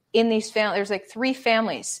in these families, there's like 3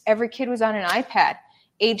 families. Every kid was on an iPad,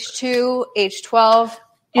 age 2, age 12.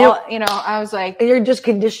 I was like, and you're just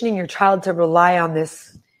conditioning your child to rely on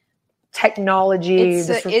this technology.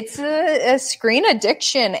 It's a screen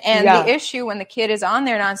addiction. And the issue when the kid is on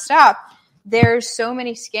there nonstop, there's so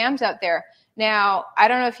many scams out there. Now, I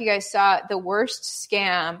don't know if you guys saw the worst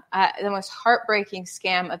scam, the most heartbreaking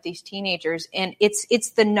scam of these teenagers, and it's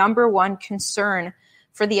the number one concern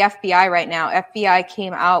for the FBI right now. FBI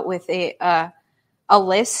came out with a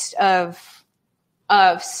list of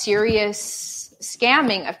serious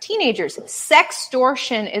scamming of teenagers.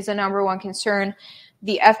 Sextortion is a number one concern.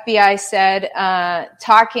 The FBI said,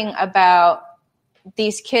 talking about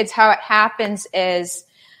these kids, how it happens is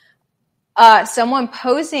someone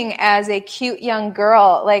posing as a cute young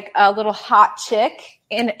girl, like a little hot chick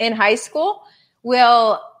in high school,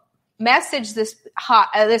 will message this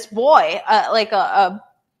boy, like a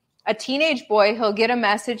teenage boy. He'll get a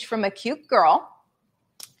message from a cute girl,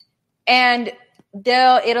 and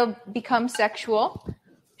it'll become sexual.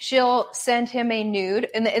 She'll send him a nude,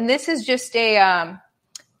 and this is just a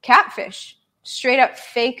catfish, straight up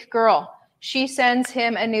fake girl. She sends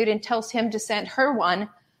him a nude and tells him to send her one.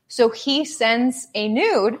 So he sends a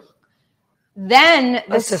nude. Then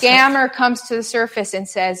the scammer comes to the surface and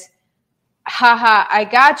says, haha, I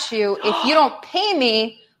got you. If you don't pay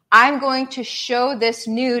me, I'm going to show this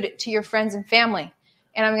nude to your friends and family.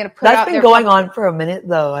 And I'm going to put it out there. That's been going on for a minute,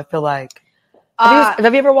 though, I feel like. Have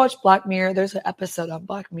you ever watched Black Mirror? There's an episode on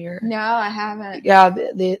Black Mirror. No, I haven't. Yeah,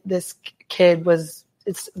 this kid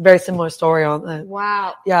it's a very similar story on that.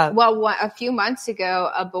 Wow. Yeah. Well, a few months ago,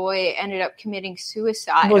 a boy ended up committing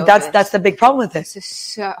suicide. Well, that's the big problem with it. This is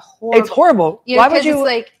so horrible. It's horrible. You know, why would you? It's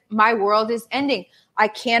like, my world is ending. I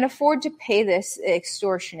can't afford to pay this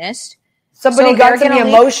extortionist. Somebody got to me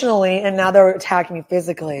emotionally, and now they're attacking me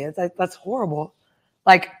physically. It's like, that's horrible.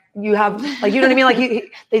 Like, you have, like, you know what I mean?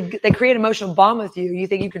 Like, they create an emotional bond with you. You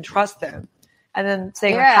think you can trust them. And then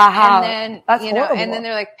saying, haha, and then, that's horrible. And then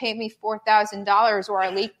they're like, pay me $4,000 or I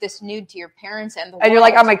leak this nude to your parents and the world. And you're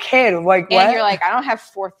like, I'm a kid. Like, what? And you're like, I don't have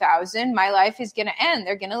 $4,000. My life is going to end.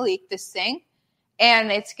 They're going to leak this thing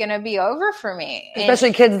and it's going to be over for me. Especially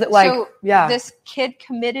and kids that like, this kid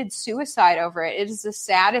committed suicide over it. It is the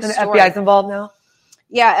saddest and the story. FBI's involved now?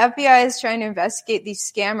 Yeah, FBI is trying to investigate these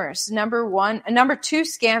scammers. Number two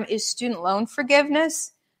scam is student loan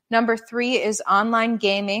forgiveness. Number 3 is online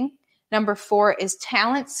gaming. Number 4 is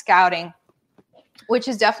talent scouting, which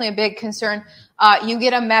is definitely a big concern. You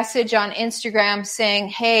get a message on Instagram saying,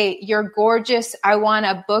 hey, you're gorgeous. I want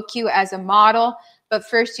to book you as a model. But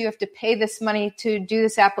first you have to pay this money to do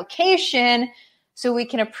this application so we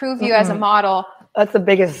can approve you as a model. That's the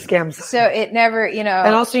biggest scam. So it never, And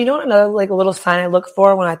also, another like a little sign I look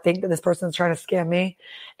for when I think that this person's trying to scam me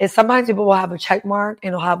is sometimes people will have a check mark and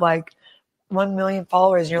it'll have like 1 million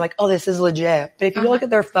followers and you're like, oh, this is legit. But if you look at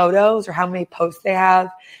their photos or how many posts they have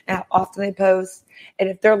and how often they post, and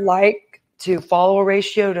if their like to follower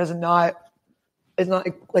ratio is not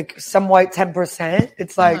like somewhat 10%,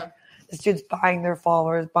 it's like this dude's buying their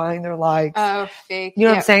followers, buying their likes. Oh, fake. You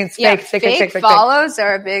know what I'm saying? It's fake. Fake follows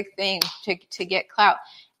are a big thing to get clout.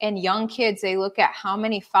 And young kids, they look at how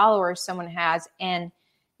many followers someone has and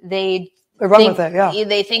they run with it, yeah.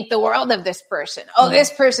 They think the world of this person. Oh,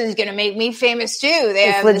 this person is going to make me famous too.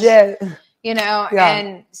 It's legit.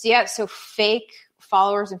 And so fake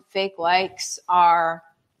followers and fake likes are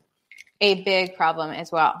a big problem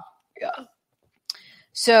as well. Yeah.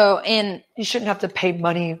 So you shouldn't have to pay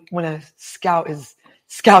money when a scout is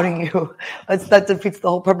scouting you. That defeats the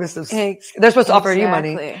whole purpose of. They're supposed to offer you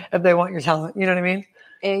money if they want your talent. You know what I mean?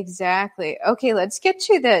 Exactly. Okay, let's get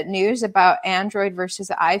to the news about Android versus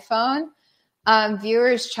iPhone.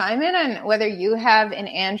 Viewers, chime in on whether you have an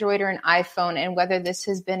Android or an iPhone and whether this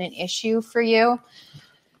has been an issue for you.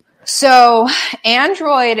 So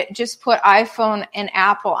Android just put iPhone and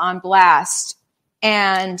Apple on blast,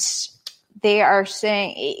 and they are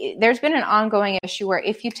saying there's been an ongoing issue where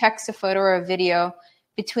if you text a photo or a video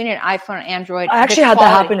between an iPhone and Android, I actually had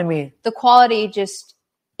that happen to me. The quality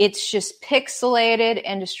it's just pixelated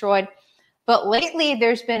and destroyed. But lately,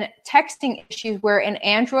 there's been texting issues where an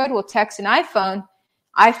Android will text an iPhone.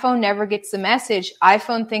 iPhone never gets the message.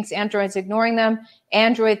 iPhone thinks Android's ignoring them.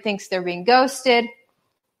 Android thinks they're being ghosted.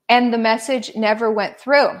 And the message never went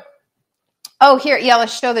through. Oh, here,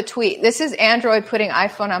 let's show the tweet. This is Android putting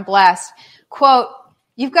iPhone on blast. Quote,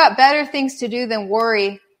 you've got better things to do than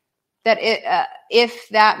worry that if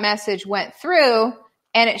that message went through.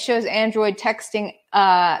 And it shows Android texting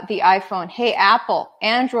the iPhone, hey, Apple,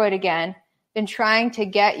 Android again. Been trying to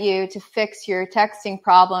get you to fix your texting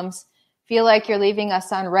problems. Feel like you're leaving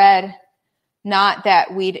us on red. Not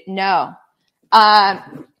that we'd know.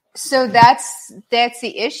 So that's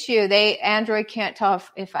the issue. Android can't tell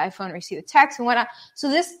if iPhone received a text and whatnot. So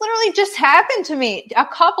this literally just happened to me a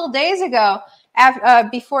couple days ago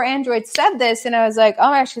before Android said this. And I was like, oh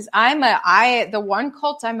my gosh, because the one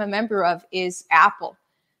cult I'm a member of is Apple.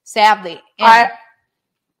 sadly. And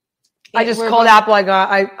I just called Apple.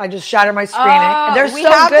 I just shattered my screen. And they're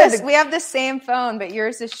so good. We have the same phone, but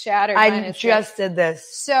yours is shattered. I just did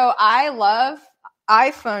this. So I love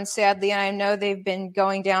iPhone, sadly, and I know they've been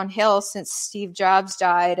going downhill since Steve Jobs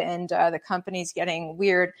died, and the company's getting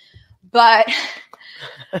weird. But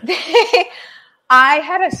I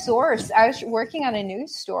had a source. I was working on a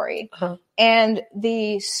news story, and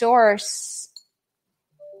the source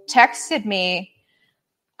texted me.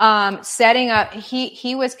 Setting up,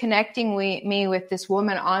 he was connecting me with this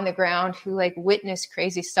woman on the ground who like witnessed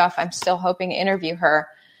crazy stuff. I'm still hoping to interview her,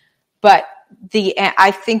 but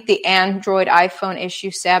I think the Android iPhone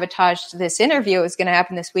issue sabotaged this interview. It was going to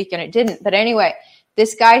happen this week and it didn't. But anyway,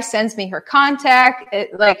 this guy sends me her contact.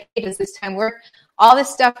 Like, hey, does this time work? All this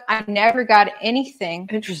stuff. I never got anything.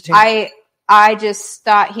 Interesting. I just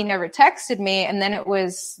thought he never texted me, and then it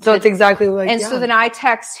was. So it's exactly like. And so then I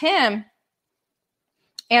text him.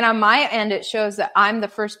 And on my end, it shows that I'm the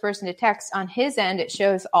first person to text. On his end, it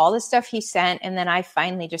shows all the stuff he sent. And then I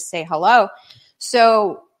finally just say hello.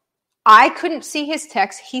 So I couldn't see his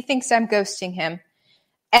text. He thinks I'm ghosting him.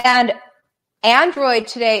 And Android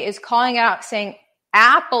today is calling out saying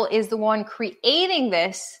Apple is the one creating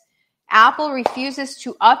this. Apple refuses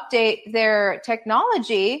to update their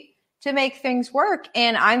technology to make things work.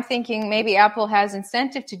 And I'm thinking maybe Apple has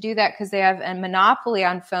incentive to do that because they have a monopoly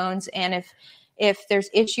on phones. And if there's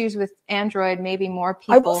issues with Android, maybe more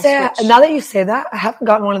people. I will say, now that you say that, I haven't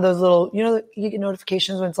gotten one of those little, you get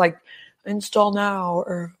notifications when it's like install now,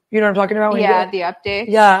 or you know what I'm talking about? Yeah, the updates.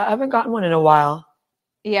 Yeah, I haven't gotten one in a while.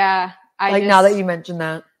 Yeah, now that you mentioned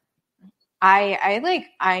that,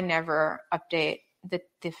 I never update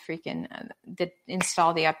the freaking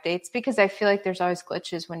install the updates because I feel like there's always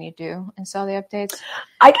glitches when you do install the updates.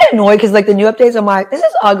 I get annoyed because like the new updates, I'm like, this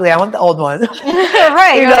is ugly. I want the old one.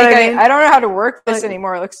 Right. You know what I mean? I don't know how to work this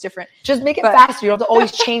anymore. It looks different. Just make it faster. You don't have to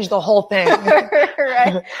always change the whole thing.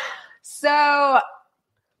 Right. So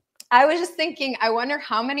I was just thinking, I wonder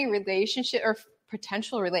how many relationship or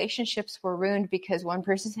potential relationships were ruined because one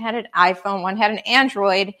person had an iPhone, one had an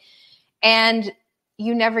Android, and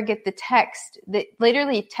you never get the text. That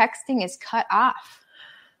literally texting is cut off.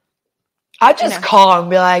 I just call and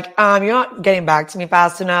be like, you're not getting back to me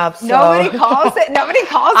fast enough. So. Nobody calls it. Nobody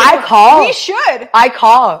calls it. I call. We should. I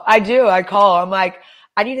call. I do. I call. I'm like,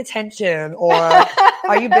 I need attention, or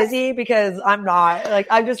are you busy? Because I'm not. Like,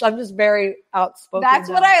 I'm just very outspoken. That's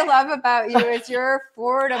what I love about you is you're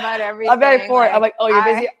forward about everything. I'm very forward. I'm like, oh, you're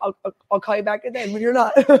busy? I'll call you back then when you're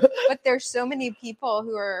not. But there's so many people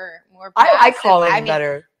who are more passive. I call in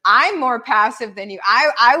better. I'm more passive than you.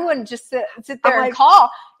 I wouldn't just sit there and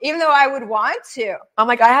call, even though I would want to. I'm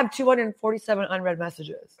like, I have 247 unread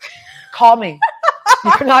messages. Call me.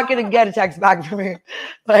 You're not going to get a text back from me.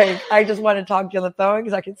 Like, I just want to talk to you on the phone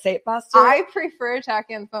because I can say it faster. I prefer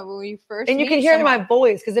talking on the phone when you first and you can hear it in my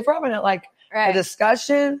voice because if we're having a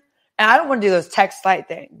discussion, and I don't want to do those text fight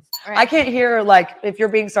things. Right. I can't hear if you're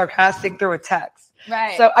being sarcastic through a text.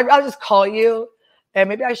 Right. So I'll just call you. And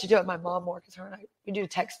maybe I should do it with my mom more because her and I, we do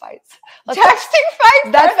text fights. Texting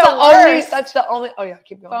fights? That's the only. That's the only. Oh yeah,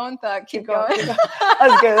 keep going. Phone thug. Keep going.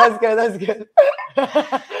 That's good.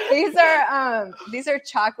 These are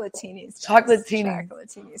chocolatinis.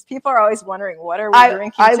 Chocolatinis. People are always wondering what are we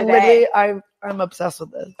drinking today. I'm obsessed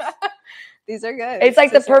with this. These are good. It's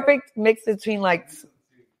like the perfect mix between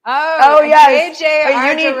Oh yeah, JJ,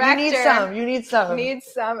 you need some. Need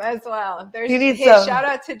some as well. Some. Shout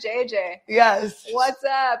out to JJ. Yes. What's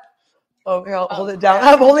up? Okay, I'll hold it down.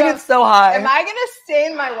 I'm holding it so high. Am I gonna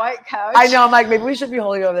stain my white couch? I know. I'm like, maybe we should be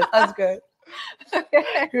holding over this. That's good.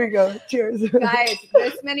 Okay. Here we go. Cheers, guys.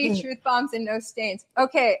 This many truth bombs and no stains.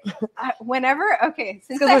 Okay. Since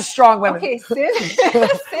we're strong women. Okay, since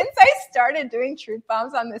I started doing truth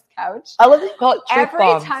bombs on this couch, I love that you call it truth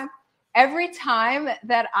bombs. Every time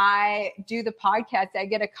that I do the podcast, I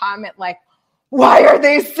get a comment like, why are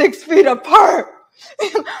they 6 feet apart?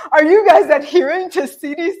 Are you guys adhering to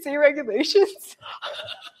CDC regulations?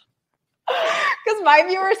 Because my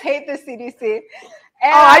viewers hate the CDC.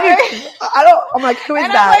 And I'm like, who is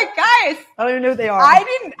that? I'm like, guys. I don't even know who they are.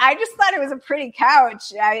 I just thought it was a pretty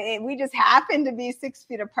couch. We just happened to be 6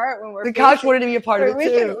 feet apart when we're The couch wanted to be a part of it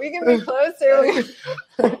too. We can be closer.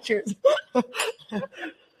 Cheers.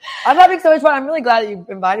 I'm having so much fun. I'm really glad that you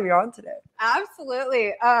invited me on today.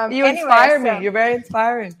 Absolutely. You inspire me. You're very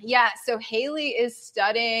inspiring. Yeah. So Haley is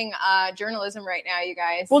studying journalism right now, you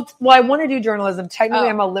guys. Well, I want to do journalism. Technically,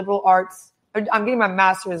 I'm a liberal arts. I'm getting my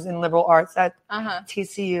master's in liberal arts at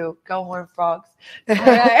TCU. Go Horned Frogs.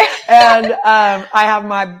 Okay. And I have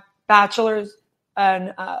my bachelor's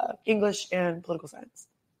in English and political science.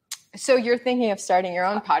 So you're thinking of starting your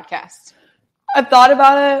own podcast? I've thought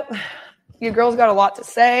about it. You girls got a lot to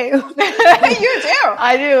say. You do.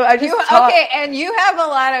 I do. I just okay, and you have a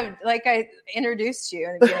lot of, like I introduced you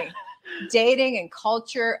in the beginning, dating and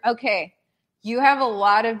culture. Okay, you have a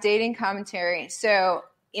lot of dating commentary. So,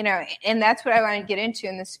 and that's what I want to get into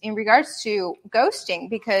in regards to ghosting,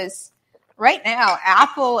 because right now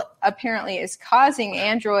Apple apparently is causing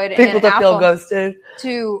Android people and to Apple feel ghosted.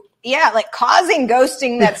 Causing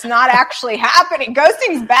ghosting that's not actually happening.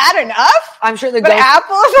 Ghosting's bad enough. I'm sure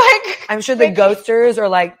Apple's like. I'm sure the ghosters are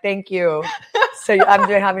like, thank you. So I'm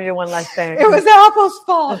having to do one less thing. It was Apple's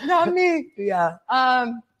fault, not me. Yeah.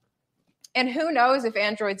 And who knows if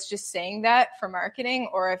Android's just saying that for marketing,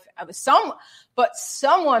 or if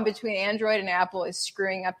someone between Android and Apple is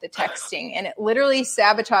screwing up the texting, and it literally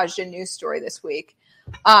sabotaged a news story this week.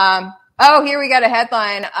 Here we got a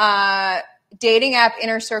headline. Dating app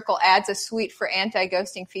Inner Circle adds a suite for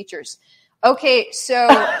anti-ghosting features. Okay, so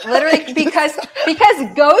literally because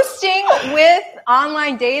ghosting with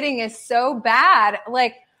online dating is so bad.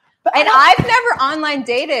 I've never online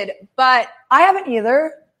dated, but I haven't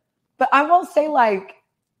either. But I will say,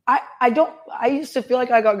 I used to feel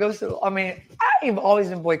like I got ghosted. I mean, I've always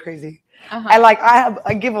been boy crazy. Uh-huh. And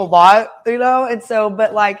I give a lot, and so,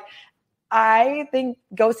 but I think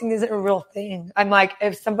ghosting isn't a real thing. I'm like,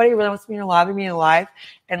 if somebody really wants me in life,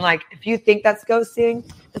 and if you think that's ghosting,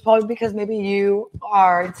 it's probably because maybe you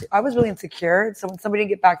are. I was really insecure, so when somebody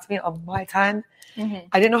didn't get back to me on my time, I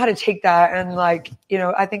didn't know how to take that, and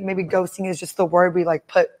I think maybe ghosting is just the word we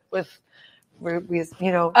put with.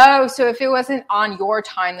 Oh, so if it wasn't on your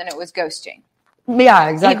time, then it was ghosting. Yeah,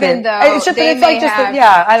 exactly. Even though it's just, they it's may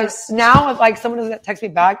now if someone doesn't text me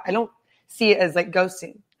back, I don't see it as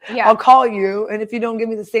ghosting. Yeah. I'll call you, and if you don't give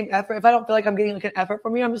me the same effort, if I don't feel like I'm getting an effort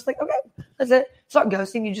from you, I'm just like, okay, that's it. It's not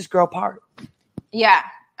ghosting. You just grow apart. Yeah,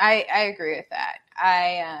 I agree with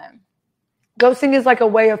that. Ghosting is a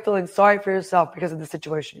way of feeling sorry for yourself because of the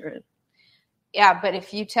situation you're in. Yeah, but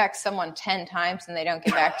if you text someone 10 times and they don't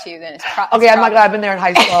get back to you, then it's okay. I'm not glad I've been there in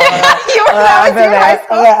high school. I've been there. High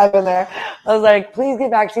school? Yeah, I've been there. I was like, please get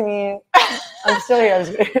back to me. I'm still here.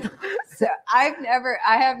 So I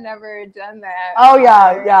have never done that. Oh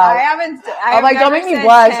yeah. I haven't. I'm like, don't make me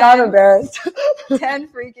blush. I'm embarrassed. 10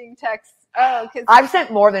 freaking texts. Oh, because I've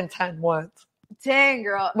sent more than 10 once. Dang,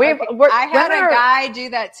 girl. I had a guy do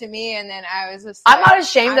that to me, and then I was just. I'm not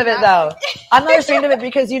ashamed of it though. I'm not ashamed of it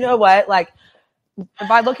because you know what,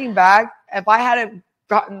 by looking back, if I hadn't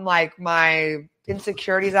gotten my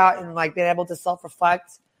insecurities out and been able to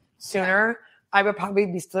self-reflect sooner, I would probably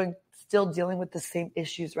be still dealing with the same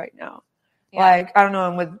issues right now. Yeah. I don't know,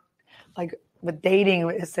 and with dating,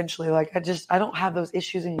 essentially, I don't have those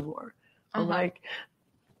issues anymore. I'm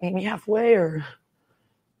meet me halfway or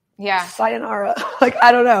sayonara.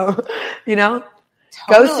 I don't know,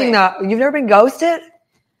 Totally. Ghosting. You've never been ghosted?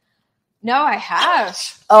 No, I have.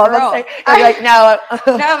 Oh, no. No,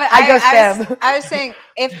 but I was saying,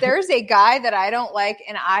 if there's a guy that I don't like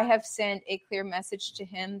and I have sent a clear message to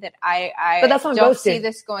him that I don't see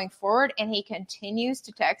this going forward, and he continues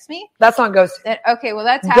to text me, that's not ghosting. Okay, well,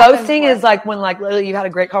 that's happened. Ghosting is when literally you had a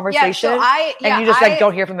great conversation and you just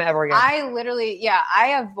don't hear from him ever again. I literally,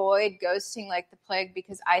 I avoid ghosting like the plague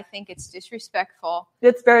because I think it's disrespectful.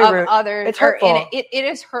 It's very rude. Others. It's hurtful. It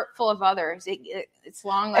is hurtful of others. It's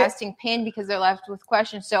long-lasting pain because they're left with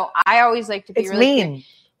questions. So I always like to be really clear.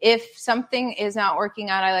 If something is not working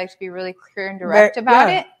out, I like to be really clear and direct about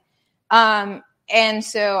it. And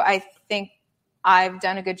so I think I've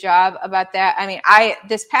done a good job about that. I mean,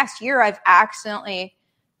 this past year, I've accidentally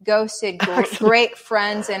ghosted great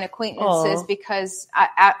friends and acquaintances because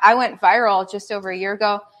I went viral just over a year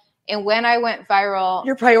ago. And when I went viral,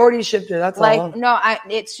 your priorities shifted. That's all. No,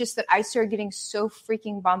 it's just that I started getting so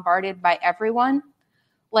freaking bombarded by everyone.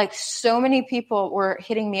 So many people were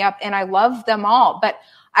hitting me up, and I love them all, but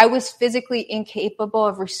I was physically incapable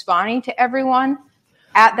of responding to everyone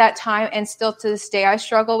at that time. And still to this day, I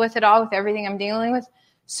struggle with it all, with everything I'm dealing with.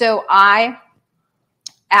 So I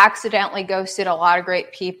accidentally ghosted a lot of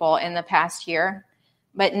great people in the past year,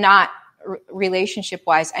 but not relationship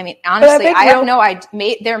wise. I mean, honestly, I have no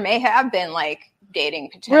idea. There may have been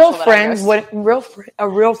dating potential. A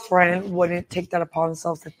real friend wouldn't take that upon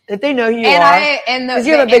themselves if they know who you are. Because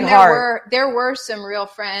you have a big heart. There were some real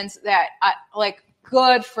friends that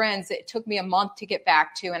good friends that it took me a month to get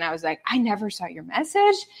back to, and I was like, I never saw your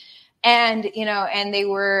message. And and they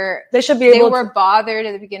were bothered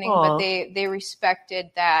at the beginning, but they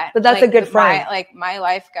respected that. But that's a good friend. My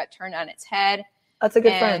life got turned on its head. That's a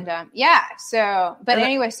good friend.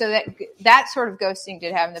 Anyway, so that sort of ghosting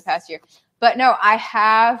did happen the past year. But no, I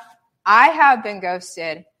have been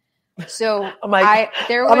ghosted. So I'm like,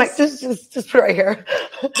 just put it right here.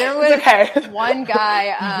 There was okay. one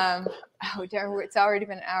guy. It's already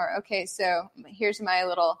been an hour. Okay, so here's my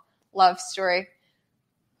little love story.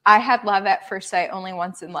 I had love at first sight only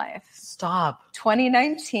once in life. Stop.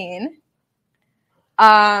 2019.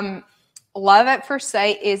 Love at first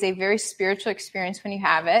sight is a very spiritual experience when you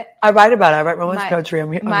have it. I write about it. I write romance poetry.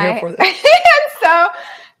 I'm here for this. So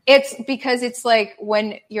it's because it's like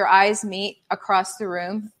when your eyes meet across the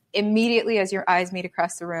room, immediately as your eyes meet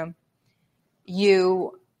across the room,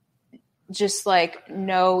 you just like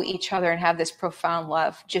know each other and have this profound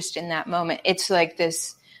love just in that moment. It's like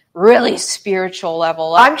this really spiritual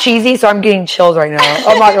level. I'm cheesy, so I'm getting chills right now.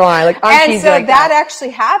 I'm not gonna lie. Like, I'm cheesy. And so like that actually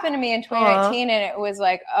happened to me in 2019, and it was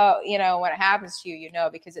like, oh, when it happens to you,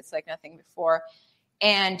 because it's like nothing before.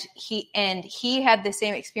 And he had the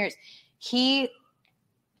same experience.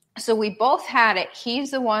 So we both had it.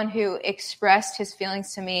 He's the one who expressed his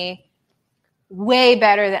feelings to me way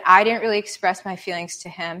better than I didn't really express my feelings to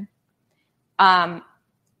him. Because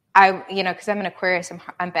I'm an Aquarius,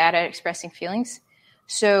 I'm bad at expressing feelings.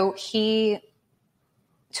 So he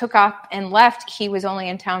took off and left. He was only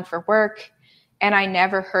in town for work, and I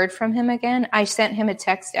never heard from him again. I sent him a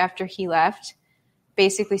text after he left,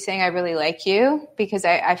 basically saying, I really like you, because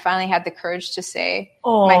I finally had the courage to say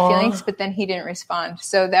my feelings, but then he didn't respond.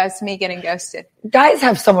 So that's me getting ghosted. Guys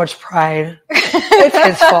have so much pride. It's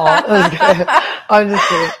his fault. I'm just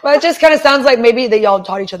kidding. But it just kind of sounds like maybe that y'all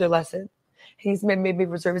taught each other a lesson. He's maybe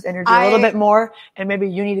reserve his energy a little bit more, and maybe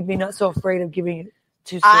you need to be not so afraid of giving it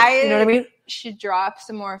too soon. You know what I mean? Should drop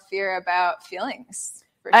some more fear about feelings,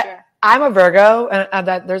 for sure. I'm a Virgo, and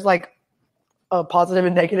that there's like a positive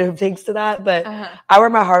and negative things to that, but I wear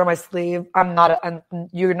my heart on my sleeve.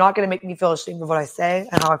 You're not going to make me feel ashamed of what I say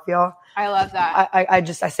and how I feel. I love that. I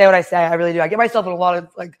say what I say. I really do. I get myself in a lot of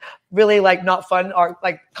like really like not fun or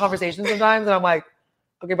like conversations sometimes, and I'm like,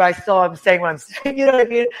 okay, but I'm saying what I'm saying. You know what I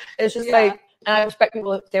mean? It's just like, and I respect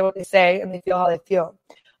people that say what they say and they feel how they feel.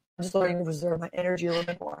 I'm just learning to reserve my energy a little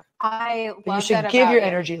bit more. You should give your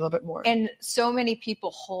energy a little bit more. And so many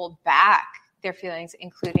people hold back their feelings,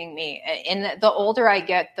 including me. And the older I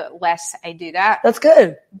get, the less I do that. That's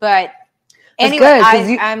good. But anyway,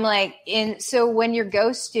 I'm like, so when you're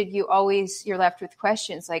ghosted, you're left with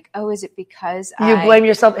questions like, oh, is it because you blame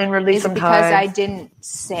yourself inwardly sometimes? Because I didn't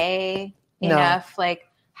say enough, like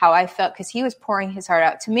how I felt, because he was pouring his heart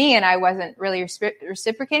out to me and I wasn't really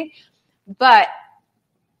reciprocating. But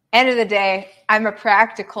end of the day, I'm a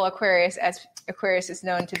practical Aquarius, as Aquarius is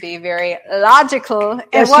known to be very logical.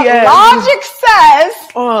 And what logic says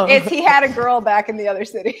is he had a girl back in the other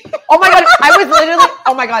city. Oh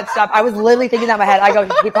my God, stop. I was literally thinking that in my head. I go,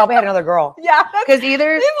 he probably had another girl. Yeah. Because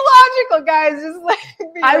either these logical guys just like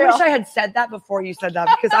I wish I had said that before you said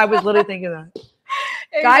that, because I was literally thinking that.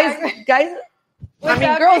 Exactly. Guys,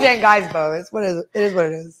 girls and guys both. It is what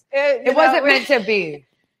it is. It wasn't meant to be.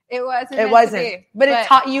 It wasn't. To be. But it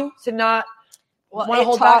taught you to not want to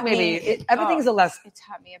hold back. Maybe everything's a lesson. It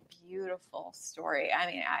taught me a beautiful story. I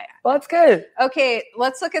mean, well, that's good. Okay,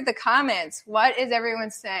 let's look at the comments. What is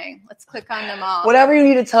everyone saying? Let's click on them all. Whatever you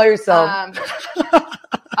need to tell yourself.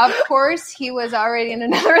 Of course, he was already in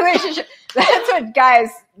another relationship. That's what, guys.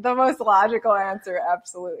 The most logical answer,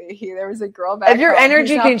 absolutely. There was a girl back. If your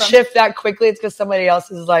energy can shift that quickly, it's because somebody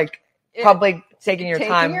else is like probably taking your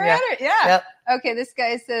time. Yeah. Yep. Okay, this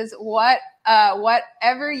guy says,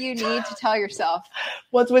 whatever you need to tell yourself.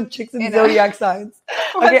 What's with chicks and zodiac signs?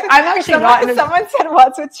 Okay, I'm actually someone said,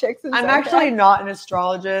 what's with chicks and zodiac? I'm actually not an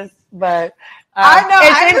astrologist, but I know.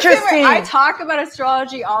 It's interesting. I talk about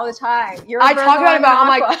astrology all the time. I talk about it, I'm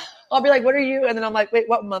like, I'll be like, what are you? And then I'm like, wait,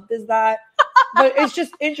 what month is that? But it's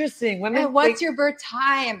just interesting. Women, and what's your birth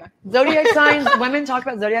time? Zodiac signs. Women talk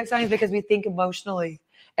about zodiac signs because we think emotionally.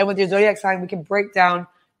 And with your zodiac sign, we can break down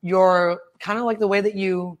your kind of like the way that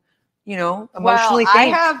you emotionally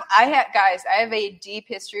think. I have a deep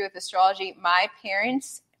history with astrology. My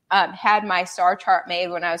parents had my star chart made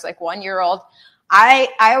when I was like 1 year old. I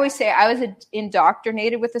always say I was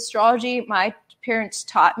indoctrinated with astrology. My parents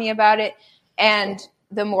taught me about it. And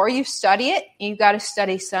the more you study it, you got to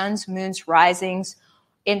study suns, moons, risings,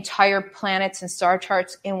 entire planets and star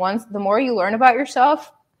charts. And the more you learn about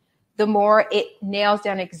yourself, the more it nails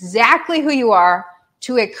down exactly who you are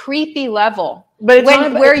to a creepy level. But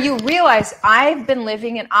where you realize I've been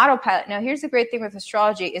living in autopilot. Now, here's the great thing with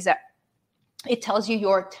astrology is that it tells you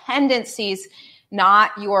your tendencies,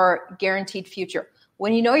 not your guaranteed future.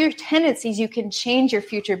 When you know your tendencies, you can change your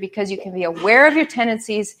future because you can be aware of your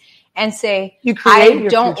tendencies and say, I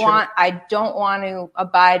don't want to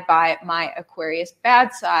abide by my Aquarius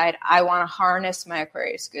bad side. I want to harness my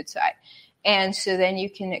Aquarius good side. And so then you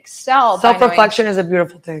can excel. Self-reflection is a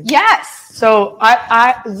beautiful thing. Yes. So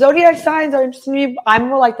I zodiac signs are interesting to me. I'm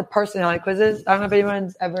more like the personality quizzes. I don't know if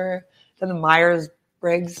anyone's ever done the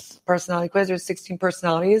Myers-Briggs personality quiz. There's 16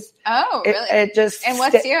 personalities. Oh, really? It just and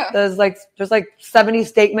what's you? There's like 70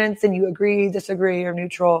 statements, and you agree, disagree, or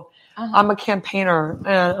neutral. Uh-huh. I'm a campaigner,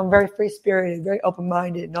 and I'm very free-spirited, very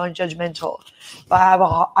open-minded, non-judgmental. But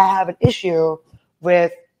I have an issue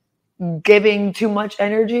with giving too much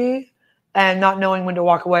energy and not knowing when to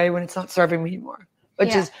walk away when it's not serving me anymore. But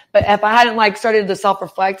if I hadn't like started to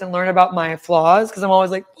self-reflect and learn about my flaws, because I'm always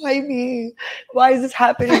like, why me? Why is this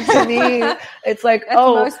happening to me? It's like,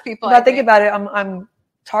 most people. If I think about it, I'm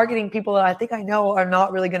targeting people that I think I know are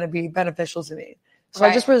not really going to be beneficial to me. So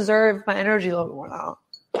I just reserve my energy a little bit more now.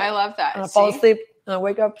 I love that. And I fall asleep and I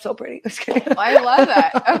wake up so pretty. I love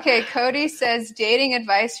that. Okay, Cody says dating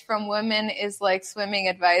advice from women is like swimming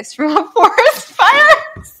advice from a forest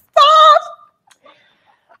fire. Stop.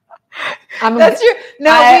 That's true.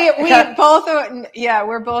 No, we both. Yeah,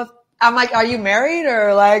 we're both. I'm like, are you married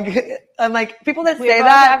or like? I'm like, people that say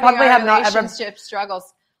that probably have not ever relationship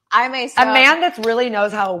struggles. I myself, a man that really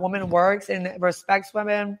knows how a woman works and respects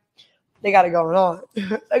women, they got it going on.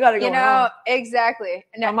 They got it going on. Exactly.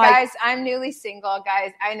 No, guys, I'm newly single.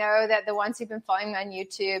 Guys, I know that the ones who've been following me on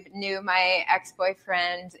YouTube knew my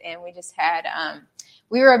ex-boyfriend, and we just had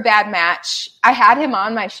we were a bad match. I had him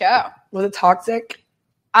on my show. Was it toxic?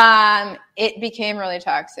 It became really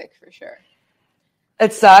toxic for sure.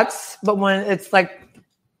 It sucks, but when it's like,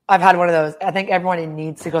 I've had one of those. I think everyone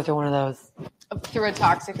needs to go through one of those. Through a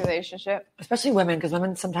toxic relationship. Especially women, because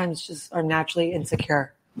women sometimes just are naturally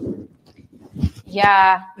insecure.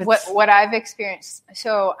 Yeah, what I've experienced.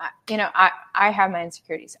 So, I have my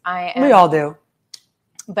insecurities. We all do.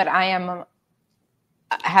 But I am,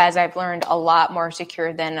 as I've learned, a lot more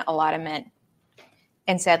secure than a lot of men.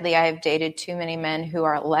 And sadly, I have dated too many men who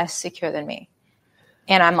are less secure than me.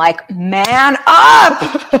 And I'm like, man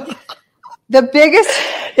up! The biggest...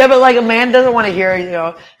 Yeah, but like a man doesn't want to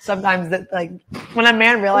hear, sometimes that like when a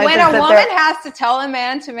man realizes when a woman has to tell a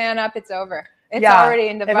man to man up, it's over. It's already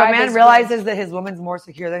in the vibe. If a man realizes that his woman's more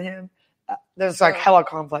secure than him, there's like hella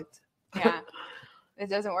conflict. Yeah, it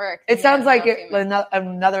doesn't work. It sounds like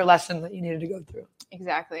another lesson that you needed to go through.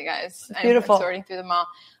 Exactly, guys. Beautiful. I'm sorting through them all.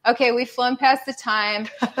 Okay, we've flown past the time.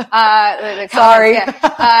 Sorry.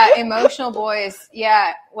 Emotional boys.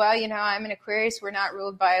 Yeah. Well, I'm an Aquarius. We're not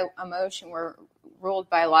ruled by emotion. We're ruled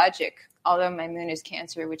by logic. Although my moon is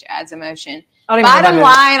Cancer, which adds emotion. Bottom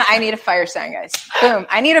line, I need a fire sign, guys. Boom.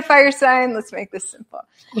 I need a fire sign. Let's make this simple.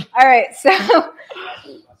 All right. So,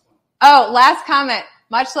 last comment.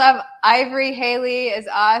 Much love. Ivory Haley is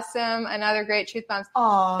awesome. Another great truth bombs.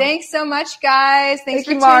 Aww. Thanks so much, guys. Thanks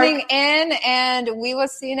for tuning in, and we will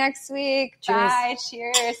see you next week. Cheers. Bye.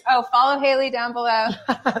 Cheers. Follow Haley down below.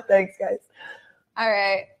 Thanks, guys. All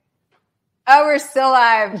right. Oh, we're still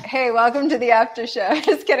live. Hey, welcome to the after show.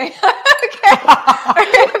 Just kidding. Okay. All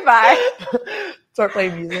right, bye. Start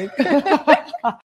playing music.